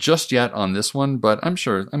found just yet on this one, but I'm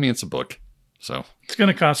sure, it's a book. So it's going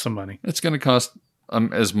to cost some money. It's going to cost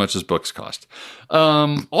as much as books cost.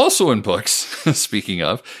 Also in books, speaking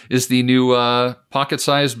of, is the new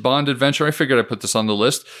pocket-sized Bond adventure. I figured I'd put this on the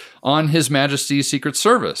list, On His Majesty's Secret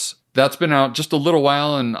Service. That's been out just a little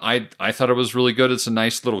while, and I thought it was really good. It's a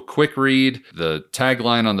nice little quick read. The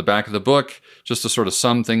tagline on the back of the book, just to sort of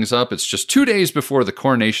sum things up, it's just 2 days before the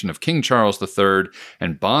coronation of King Charles III,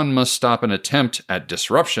 and Bond must stop an attempt at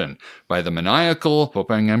disruption by the maniacal,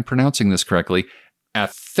 hoping I'm pronouncing this correctly,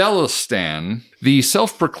 Athelstan, the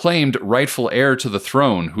self-proclaimed rightful heir to the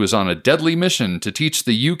throne, who is on a deadly mission to teach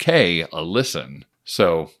the UK a lesson.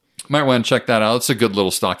 So, might want to check that out. It's a good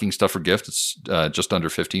little stocking stuffer gift. It's just under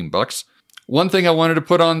 $15. One thing I wanted to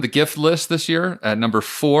put on the gift list this year at number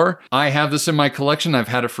 4. I have this in my collection. I've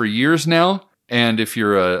had it for years now. And if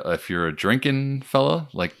you're a drinking fella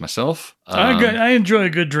like myself, I enjoy a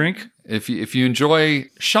good drink. If you enjoy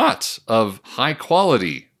shots of high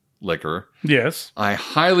quality liquor, yes, I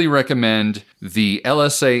highly recommend the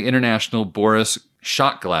LSA International Boris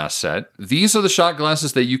shot glass set. These are the shot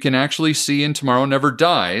glasses that you can actually see in Tomorrow Never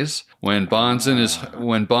Dies when Bond's in his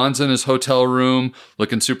hotel room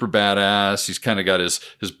looking super badass. He's kind of got his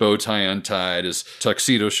bow tie untied, his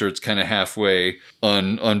tuxedo shirt's kind of halfway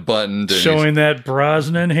unbuttoned, and showing that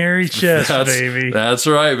Brosnan hairy chest, baby. That's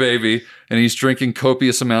right, baby. And he's drinking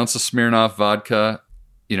copious amounts of Smirnoff vodka.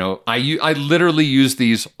 I literally use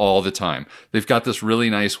these all the time. They've got this really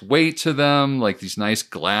nice weight to them, like these nice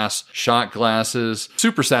glass shot glasses.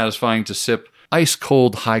 Super satisfying to sip ice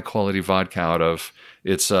cold, high quality vodka out of.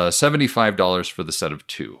 It's $75 for the set of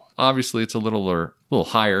 2. Obviously, it's a little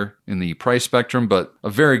higher in the price spectrum, but a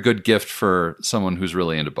very good gift for someone who's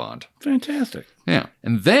really into Bond. Fantastic. Yeah.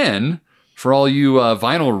 And then for all you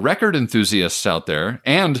vinyl record enthusiasts out there,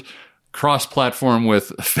 and cross-platform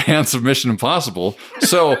with fans of Mission Impossible.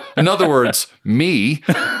 So, in other words, me,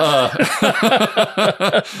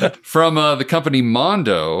 from the company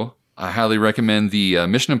Mondo, I highly recommend the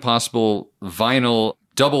Mission Impossible vinyl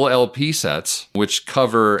double LP sets, which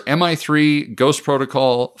cover MI3, Ghost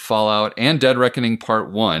Protocol, Fallout, and Dead Reckoning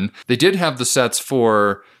Part 1. They did have the sets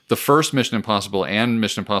for the first Mission Impossible and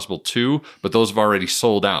Mission Impossible 2, but those have already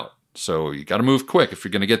sold out. So you got to move quick if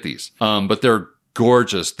you're going to get these. But they're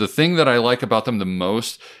gorgeous. The thing that I like about them the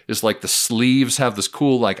most is like the sleeves have this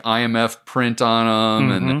cool like IMF print on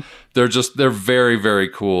them, and they're very, very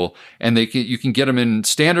cool. And you can get them in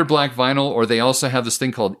standard black vinyl, or they also have this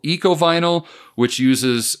thing called eco vinyl, which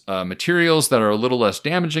uses materials that are a little less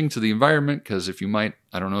damaging to the environment. Because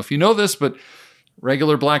I don't know if you know this, but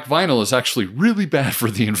regular black vinyl is actually really bad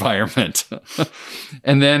for the environment.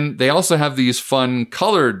 And then they also have these fun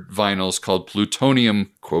colored vinyls called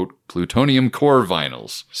plutonium, quote, plutonium core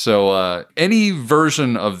vinyls. So any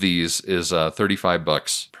version of these is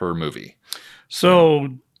 $35 per movie. So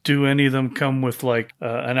do any of them come with like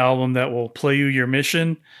an album that will play you your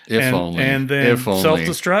mission and then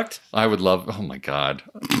self-destruct? I would love, oh my God.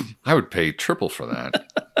 I would pay triple for that.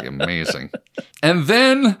 That'd be amazing. And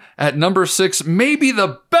then at number 6, maybe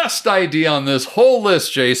the best idea on this whole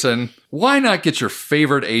list, Jason. Why not get your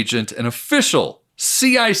favorite agent an official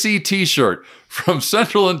CIC t-shirt from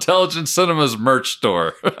Central Intelligence Cinema's merch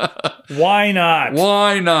store? Why not?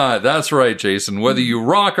 Why not? That's right, Jason. Whether you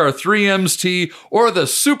rock our 3M's tee or the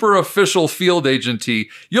super official field agent tee,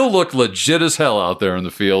 you'll look legit as hell out there in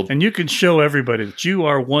the field. And you can show everybody that you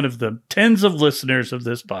are one of the tens of listeners of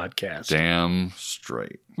this podcast. Damn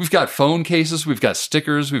straight. We've got phone cases, we've got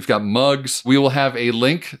stickers, we've got mugs. We will have a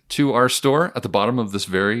link to our store at the bottom of this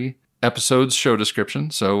very episode's show description,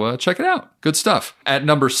 so check it out. Good stuff. At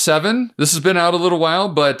number 7, this has been out a little while,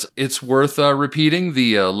 but it's worth repeating,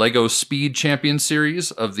 the Lego Speed Champion series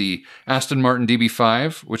of the Aston Martin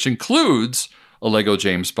DB5, which includes a Lego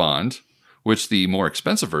James Bond, which the more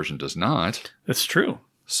expensive version does not. That's true.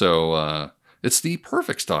 So it's the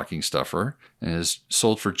perfect stocking stuffer, and is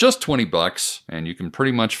sold for just $20, and you can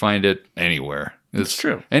pretty much find it anywhere. It's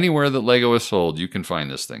true. Anywhere that Lego is sold, you can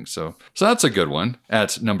find this thing. So that's a good one.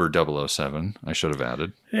 At number 007, I should have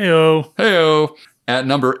added. Heyo. Heyo. At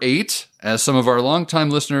number 8, as some of our longtime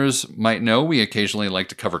listeners might know, we occasionally like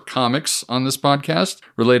to cover comics on this podcast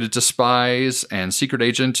related to spies and secret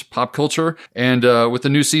agent pop culture. And with the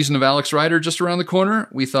new season of Alex Rider just around the corner,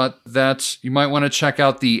 we thought that you might want to check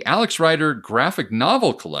out the Alex Rider graphic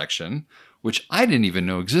novel collection, which I didn't even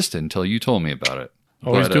know existed until you told me about it.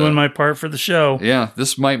 Always doing my part for the show. Yeah,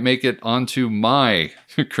 this might make it onto my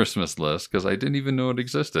Christmas list because I didn't even know it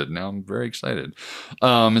existed. Now I'm very excited.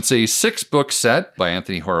 It's a 6-book set by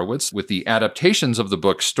Anthony Horowitz with the adaptations of the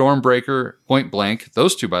book Stormbreaker, Point Blank.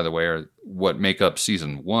 Those two, by the way, are what make up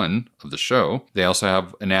season 1 of the show. They also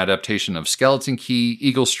have an adaptation of Skeleton Key,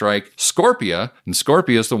 Eagle Strike, Scorpia, and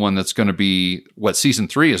Scorpia is the one that's going to be what season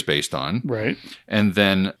 3 is based on. Right. And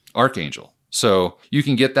then Archangel. So you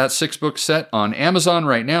can get that 6-book set on Amazon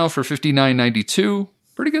right now for $59.92.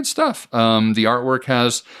 Pretty good stuff. The artwork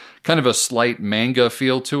has kind of a slight manga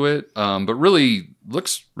feel to it, but really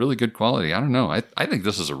looks really good quality. I don't know. I think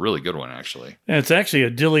this is a really good one, actually. And it's actually a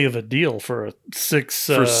dilly of a deal for a 6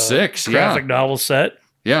 graphic novel set.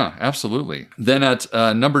 Yeah, absolutely. Then at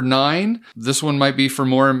number 9, this one might be for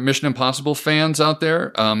more Mission Impossible fans out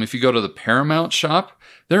there. If you go to the Paramount shop,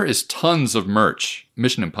 there is tons of merch,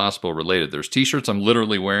 Mission Impossible related. There's t-shirts. I'm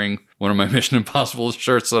literally wearing one of my Mission Impossible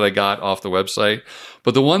shirts that I got off the website.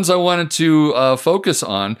 But the ones I wanted to focus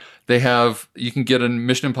on, you can get a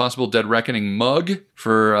Mission Impossible Dead Reckoning mug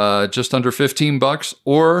for just under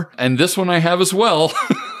 $15, and this one I have as well,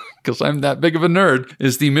 because I'm that big of a nerd,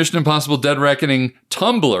 is the Mission Impossible Dead Reckoning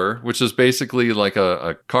tumbler, which is basically like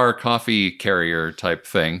a car coffee carrier type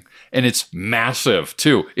thing. And it's massive,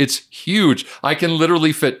 too. It's huge. I can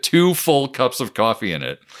literally fit 2 full cups of coffee in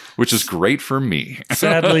it, which is great for me.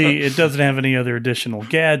 Sadly, it doesn't have any other additional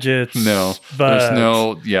gadgets. No. But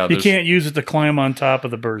you can't use it to climb on top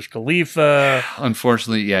of the Burj Khalifa.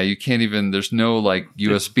 Unfortunately, you can't even, there's no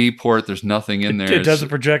USB port. There's nothing in there. It doesn't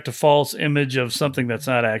project a false image of something that's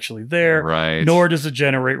not actually there. Right. Nor does it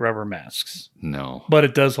generate rubber masks. No. But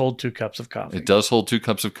it does hold 2 cups of coffee. It does hold 2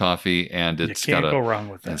 cups of coffee, and you can't go wrong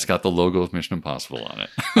with that. It's got the logo of Mission Impossible on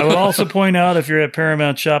it. I would also point out, if you're at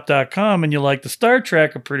ParamountShop.com and you like the Star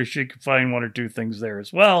Trek, I'm pretty sure you can find 1 or 2 things there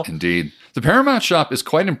as well. Indeed. The Paramount shop is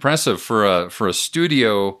quite impressive for a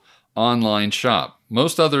studio online shop.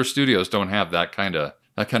 Most other studios don't have that kind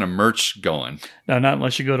of merch going. Now, not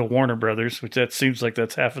unless you go to Warner Brothers, which that seems like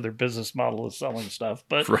that's half of their business model is selling stuff.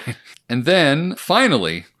 But right. And then,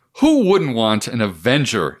 finally, who wouldn't want an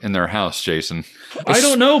Avenger in their house, Jason? I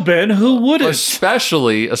don't know, Ben. Who wouldn't?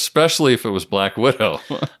 Especially if it was Black Widow.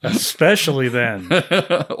 Especially then.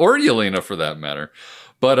 Or Yelena, for that matter.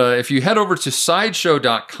 But if you head over to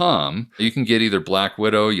Sideshow.com, you can get either Black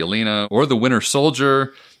Widow, Yelena, or the Winter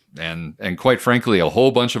Soldier, and quite frankly, a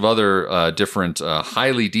whole bunch of other different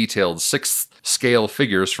highly detailed 6th scale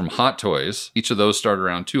figures from Hot Toys. Each of those start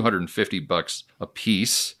around $250 a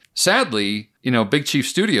piece. Sadly, Big Chief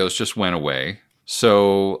Studios just went away.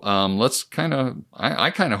 So let's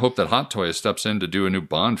I kind of hope that Hot Toys steps in to do a new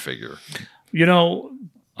Bond figure.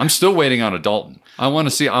 I'm still waiting on a Dalton. I want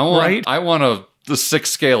to see. I want the 6th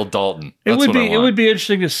scale Dalton. It would be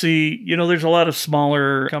interesting to see. There's a lot of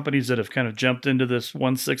smaller companies that have kind of jumped into this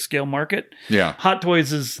 1/6 scale market. Yeah, Hot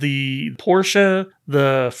Toys is the Porsche,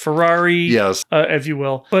 the Ferrari, yes, if you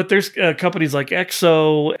will. But there's companies like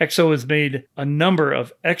EXO. EXO has made a number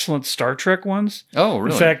of excellent Star Trek ones. Oh,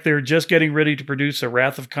 really? In fact, they're just getting ready to produce a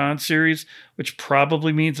Wrath of Khan series, which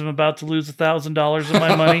probably means I'm about to lose $1,000 of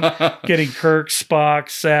my money. Getting Kirk, Spock,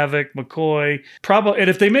 Savick, McCoy. And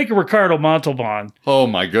if they make a Ricardo Montalban, oh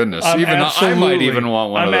my goodness! I might even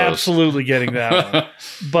want one of those. I'm absolutely getting that one.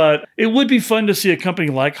 But it would be fun to see a company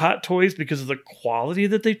like Hot Toys, because of the quality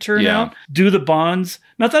that they turn out, do the Bonds.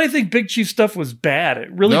 Not that I think Big Chief stuff was bad.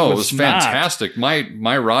 It really was. No, it was fantastic.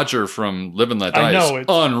 My Roger from Live and Let Die is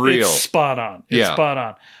unreal. It's spot on. It's spot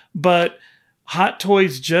on. But Hot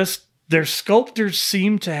Toys their sculptors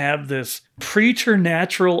seem to have this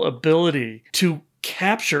preternatural ability to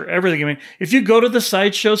capture everything. I mean, if you go to the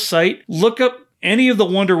Sideshow site, look up any of the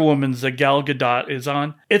Wonder Womans that Gal Gadot is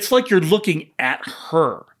on, it's like you're looking at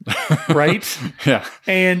her, right? Yeah.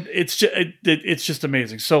 And it's just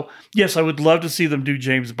amazing. So, yes, I would love to see them do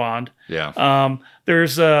James Bond. Yeah.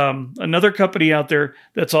 There's another company out there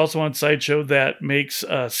that's also on Sideshow that makes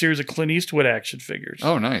a series of Clint Eastwood action figures.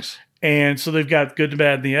 Oh, nice. And so they've got Good, the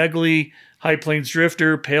Bad, and the Ugly, High Plains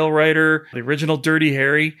Drifter, Pale Rider, the original Dirty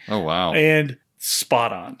Harry. Oh, wow. And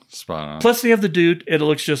spot on. Spot on. Plus, they have the dude, and it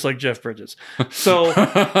looks just like Jeff Bridges. So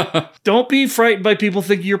don't be frightened by people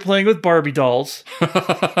thinking you're playing with Barbie dolls.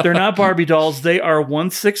 They're not Barbie dolls. They are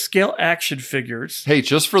 1/6 scale action figures. Hey,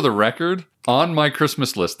 just for the record, on my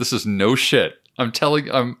Christmas list, this is no shit. I'm telling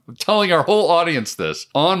our whole audience this.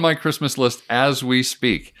 On my Christmas list as we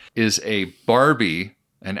speak is a Barbie,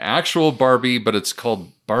 an actual Barbie, but it's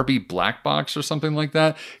called Barbie Black Box or something like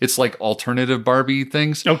that. It's like alternative Barbie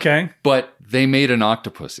things. Okay. But they made an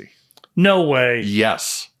Octopussy. No way.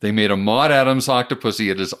 Yes. They made a Maud Adams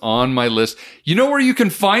Octopussy. It is on my list. You know where you can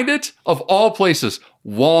find it? Of all places,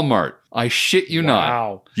 Walmart. I shit you not.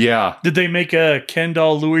 Wow. Yeah. Did they make a Ken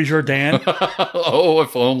doll Louis Jourdan? Oh,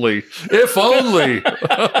 if only. If only.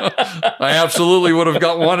 I absolutely would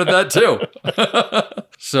have wanted that too.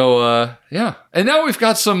 So, yeah. And now we've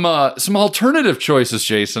got some alternative choices,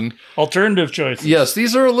 Jason. Alternative choices. Yes,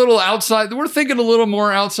 these are a little outside. We're thinking a little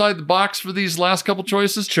more outside the box for these last couple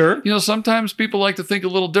choices. Sure. You know, sometimes people like to think a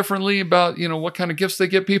little differently about, what kind of gifts they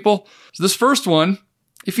get people. So this first one,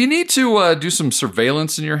 if you need to do some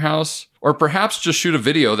surveillance in your house, or perhaps just shoot a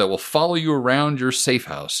video that will follow you around your safe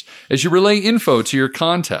house as you relay info to your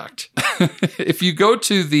contact. If you go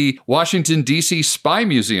to the Washington, D.C. Spy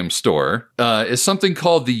Museum store, is something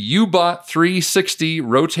called the U-Bot 360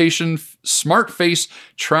 Rotation Smart Face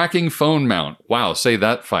Tracking Phone Mount. Wow, say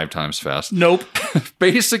that 5 times fast. Nope.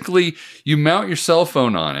 Basically, you mount your cell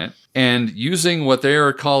phone on it, and using what they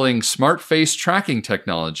are calling smart face tracking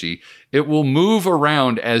technology, it will move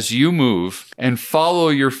around as you move and follow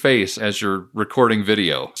your face as you're recording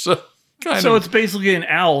video. So it's basically an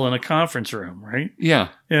owl in a conference room, right? Yeah.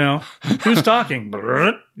 Who's talking?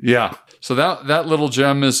 Yeah. So that little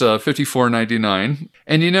gem is $54.99.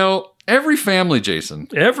 And every family, Jason.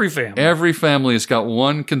 Every family has got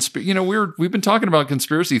one conspiracy. We've been talking about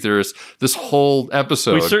conspiracy theorists this whole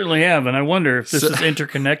episode. We certainly have, and I wonder if this is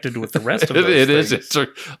interconnected with the rest of those things. It is.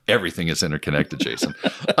 Everything is interconnected, Jason.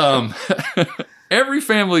 Every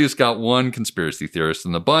family has got one conspiracy theorist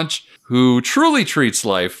in the bunch who truly treats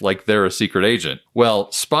life like they're a secret agent. Well,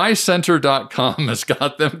 SpyCenter.com has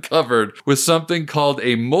got them covered with something called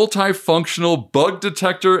a multifunctional bug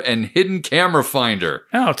detector and hidden camera finder.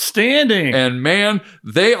 Outstanding. And man,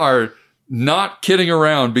 they are not kidding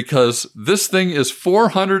around, because this thing is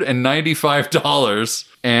 $495.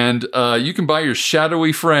 And you can buy your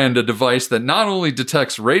shadowy friend a device that not only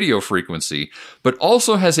detects radio frequency, but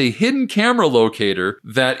also has a hidden camera locator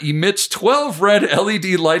that emits 12 red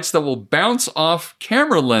LED lights that will bounce off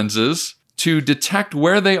camera lenses to detect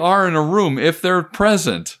where they are in a room if they're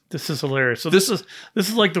present. This is hilarious. So this is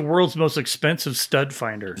like the world's most expensive stud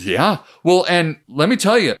finder. Yeah. Well, and let me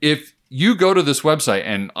tell you, if you go to this website,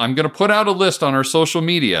 and I'm going to put out a list on our social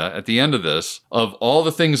media at the end of this of all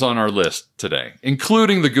the things on our list today,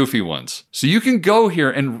 including the goofy ones. So you can go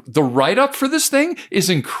here, and the write-up for this thing is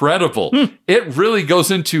incredible. It really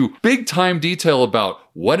goes into big time detail about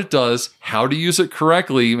what it does, how to use it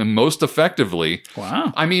correctly and most effectively.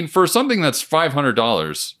 Wow. I mean, for something that's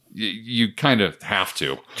 $500, you kind of have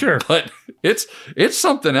to. Sure. But it's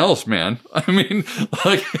something else, man. I mean,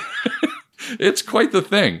 like... It's quite the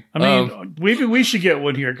thing. I mean, maybe we should get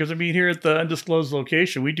one here, because here at the undisclosed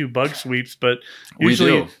location, we do bug sweeps, but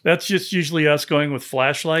usually that's just usually us going with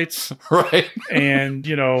flashlights, right? And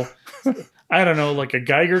I don't know, like a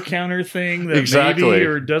Geiger counter thing that exactly. maybe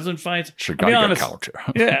or doesn't find. Geiger counter.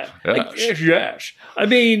 Yeah. Yes. I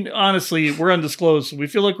mean, honestly, we're undisclosed, so we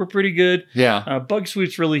feel like we're pretty good. Yeah. Bug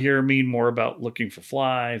sweeps really here mean more about looking for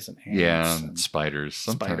flies and ants. Yeah, and spiders.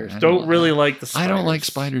 Spiders. Don't really like the spiders. I don't like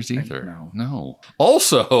spiders either. No.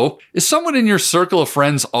 Also, is someone in your circle of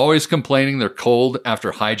friends always complaining they're cold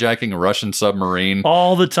after hijacking a Russian submarine?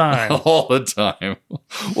 All the time. All the time.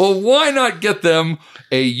 Well, why not get them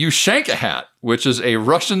a Ushanka hat, which is a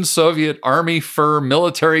Russian Soviet Army fur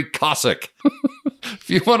military Cossack. If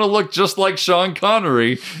you want to look just like Sean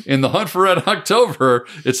Connery in The Hunt for Red October,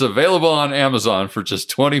 it's available on Amazon for just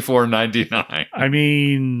 $24.99. I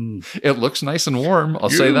mean... It looks nice and warm, I'll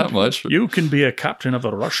say that much. You can be a captain of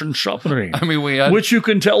a Russian submarine. I mean, which you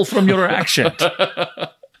can tell from your accent.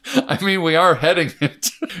 I mean, we are heading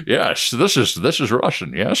into... Yes, this is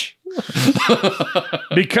Russian, yes?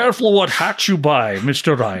 Be careful what hatch you buy,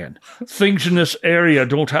 Mr. Ryan. Things in this area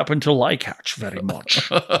don't happen to like hatch very much.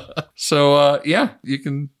 So, yeah, you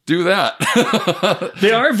can do that.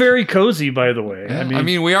 They are very cozy, by the way. Yeah, I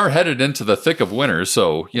mean, we are headed into the thick of winter,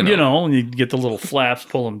 so, and you get the little flaps,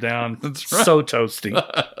 pull them down. That's right. So toasty.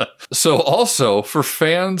 So also, for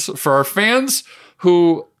our fans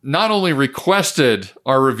who not only requested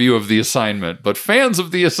our review of The Assignment, but fans of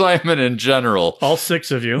The Assignment in general. All 6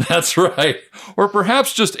 of you. That's right. Or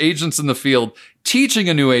perhaps just agents in the field teaching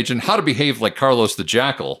a new agent how to behave like Carlos the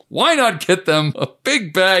Jackal. Why not get them a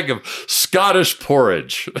big bag of Scottish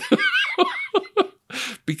porridge?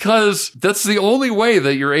 Because that's the only way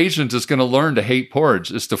that your agent is going to learn to hate porridge,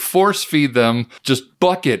 is to force feed them just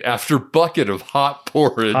bucket after bucket of hot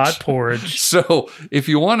porridge. Hot porridge. So if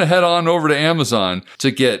you want to head on over to Amazon to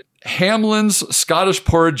get Hamlin's Scottish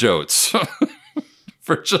porridge oats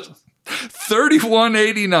for just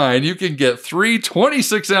 $31.89. You can get 3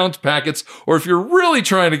 26-ounce packets, or if you're really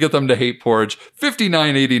trying to get them to hate porridge,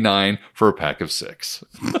 $59.89 for a pack of 6.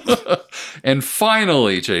 And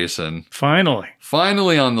finally, Jason.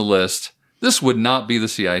 Finally on the list, this would not be the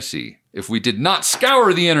CIC if we did not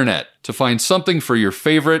scour the internet to find something for your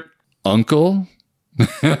favorite uncle.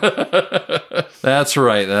 That's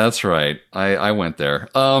right. I went there.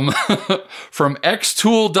 From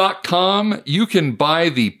xtool.com, you can buy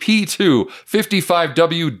the P2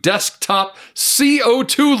 55W desktop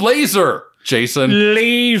CO2 laser. Jason.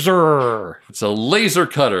 Laser. It's a laser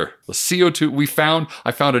cutter. The CO2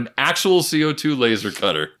 I found an actual CO2 laser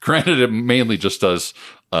cutter. Granted, it mainly just does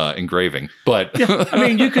engraving, but yeah, I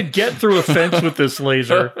mean, you could get through a fence with this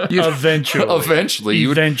laser eventually.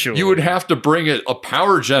 You would have to bring a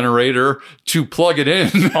power generator to plug it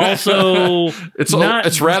in. Also,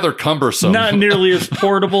 it's rather cumbersome. Not nearly as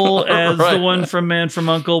portable as the one from Man from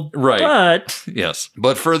Uncle. Right. But yes.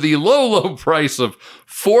 But for the low price of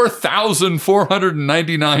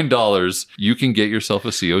 $4,499, you can get yourself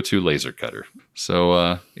a CO2 laser cutter.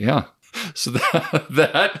 So, yeah. So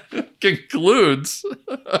that concludes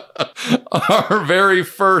our very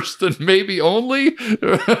first and maybe only,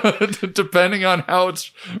 depending on how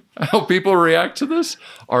people react to this,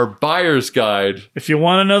 our buyer's guide. If you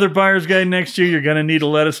want another buyer's guide next year, you're going to need to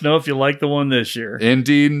let us know if you like the one this year.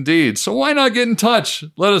 Indeed. So why not get in touch?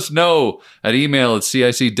 Let us know at email at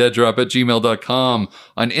cicdeaddrop@gmail.com,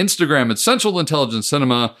 on Instagram at Central Intelligence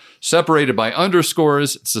Cinema, separated by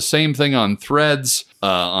underscores. It's the same thing on Threads,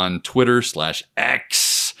 on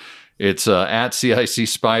Twitter/X. It's at CIC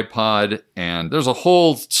Spy Pod, and there's a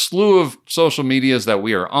whole slew of social medias that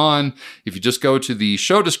we are on. If you just go to the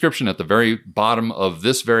show description at the very bottom of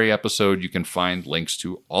this very episode, you can find links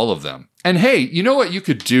to all of them. And hey, you know what you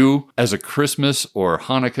could do as a Christmas or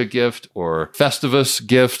Hanukkah gift or Festivus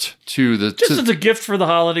gift to the... Just as a gift for the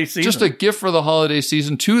holiday season. Just a gift for the holiday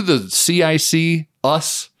season to the CIC,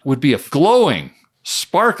 us, would be a glowing,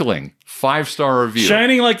 sparkling 5-star review.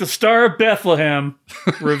 Shining like the Star of Bethlehem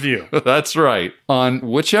review. That's right. On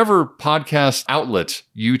whichever podcast outlet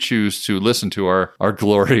you choose to listen to our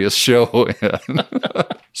glorious show in.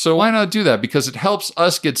 So why not do that? Because it helps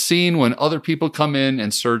us get seen when other people come in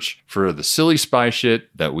and search for the silly spy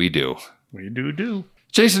shit that we do. We do.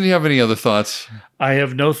 Jason, do you have any other thoughts? I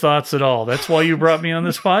have no thoughts at all. That's why you brought me on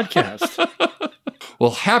this podcast.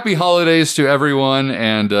 Well, happy holidays to everyone,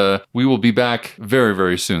 and we will be back very,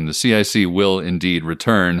 very soon. The CIC will indeed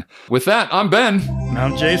return. With that, I'm Ben. And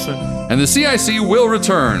I'm Jason. And the CIC will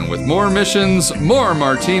return with more missions, more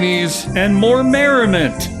martinis, and more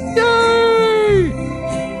merriment. Yay!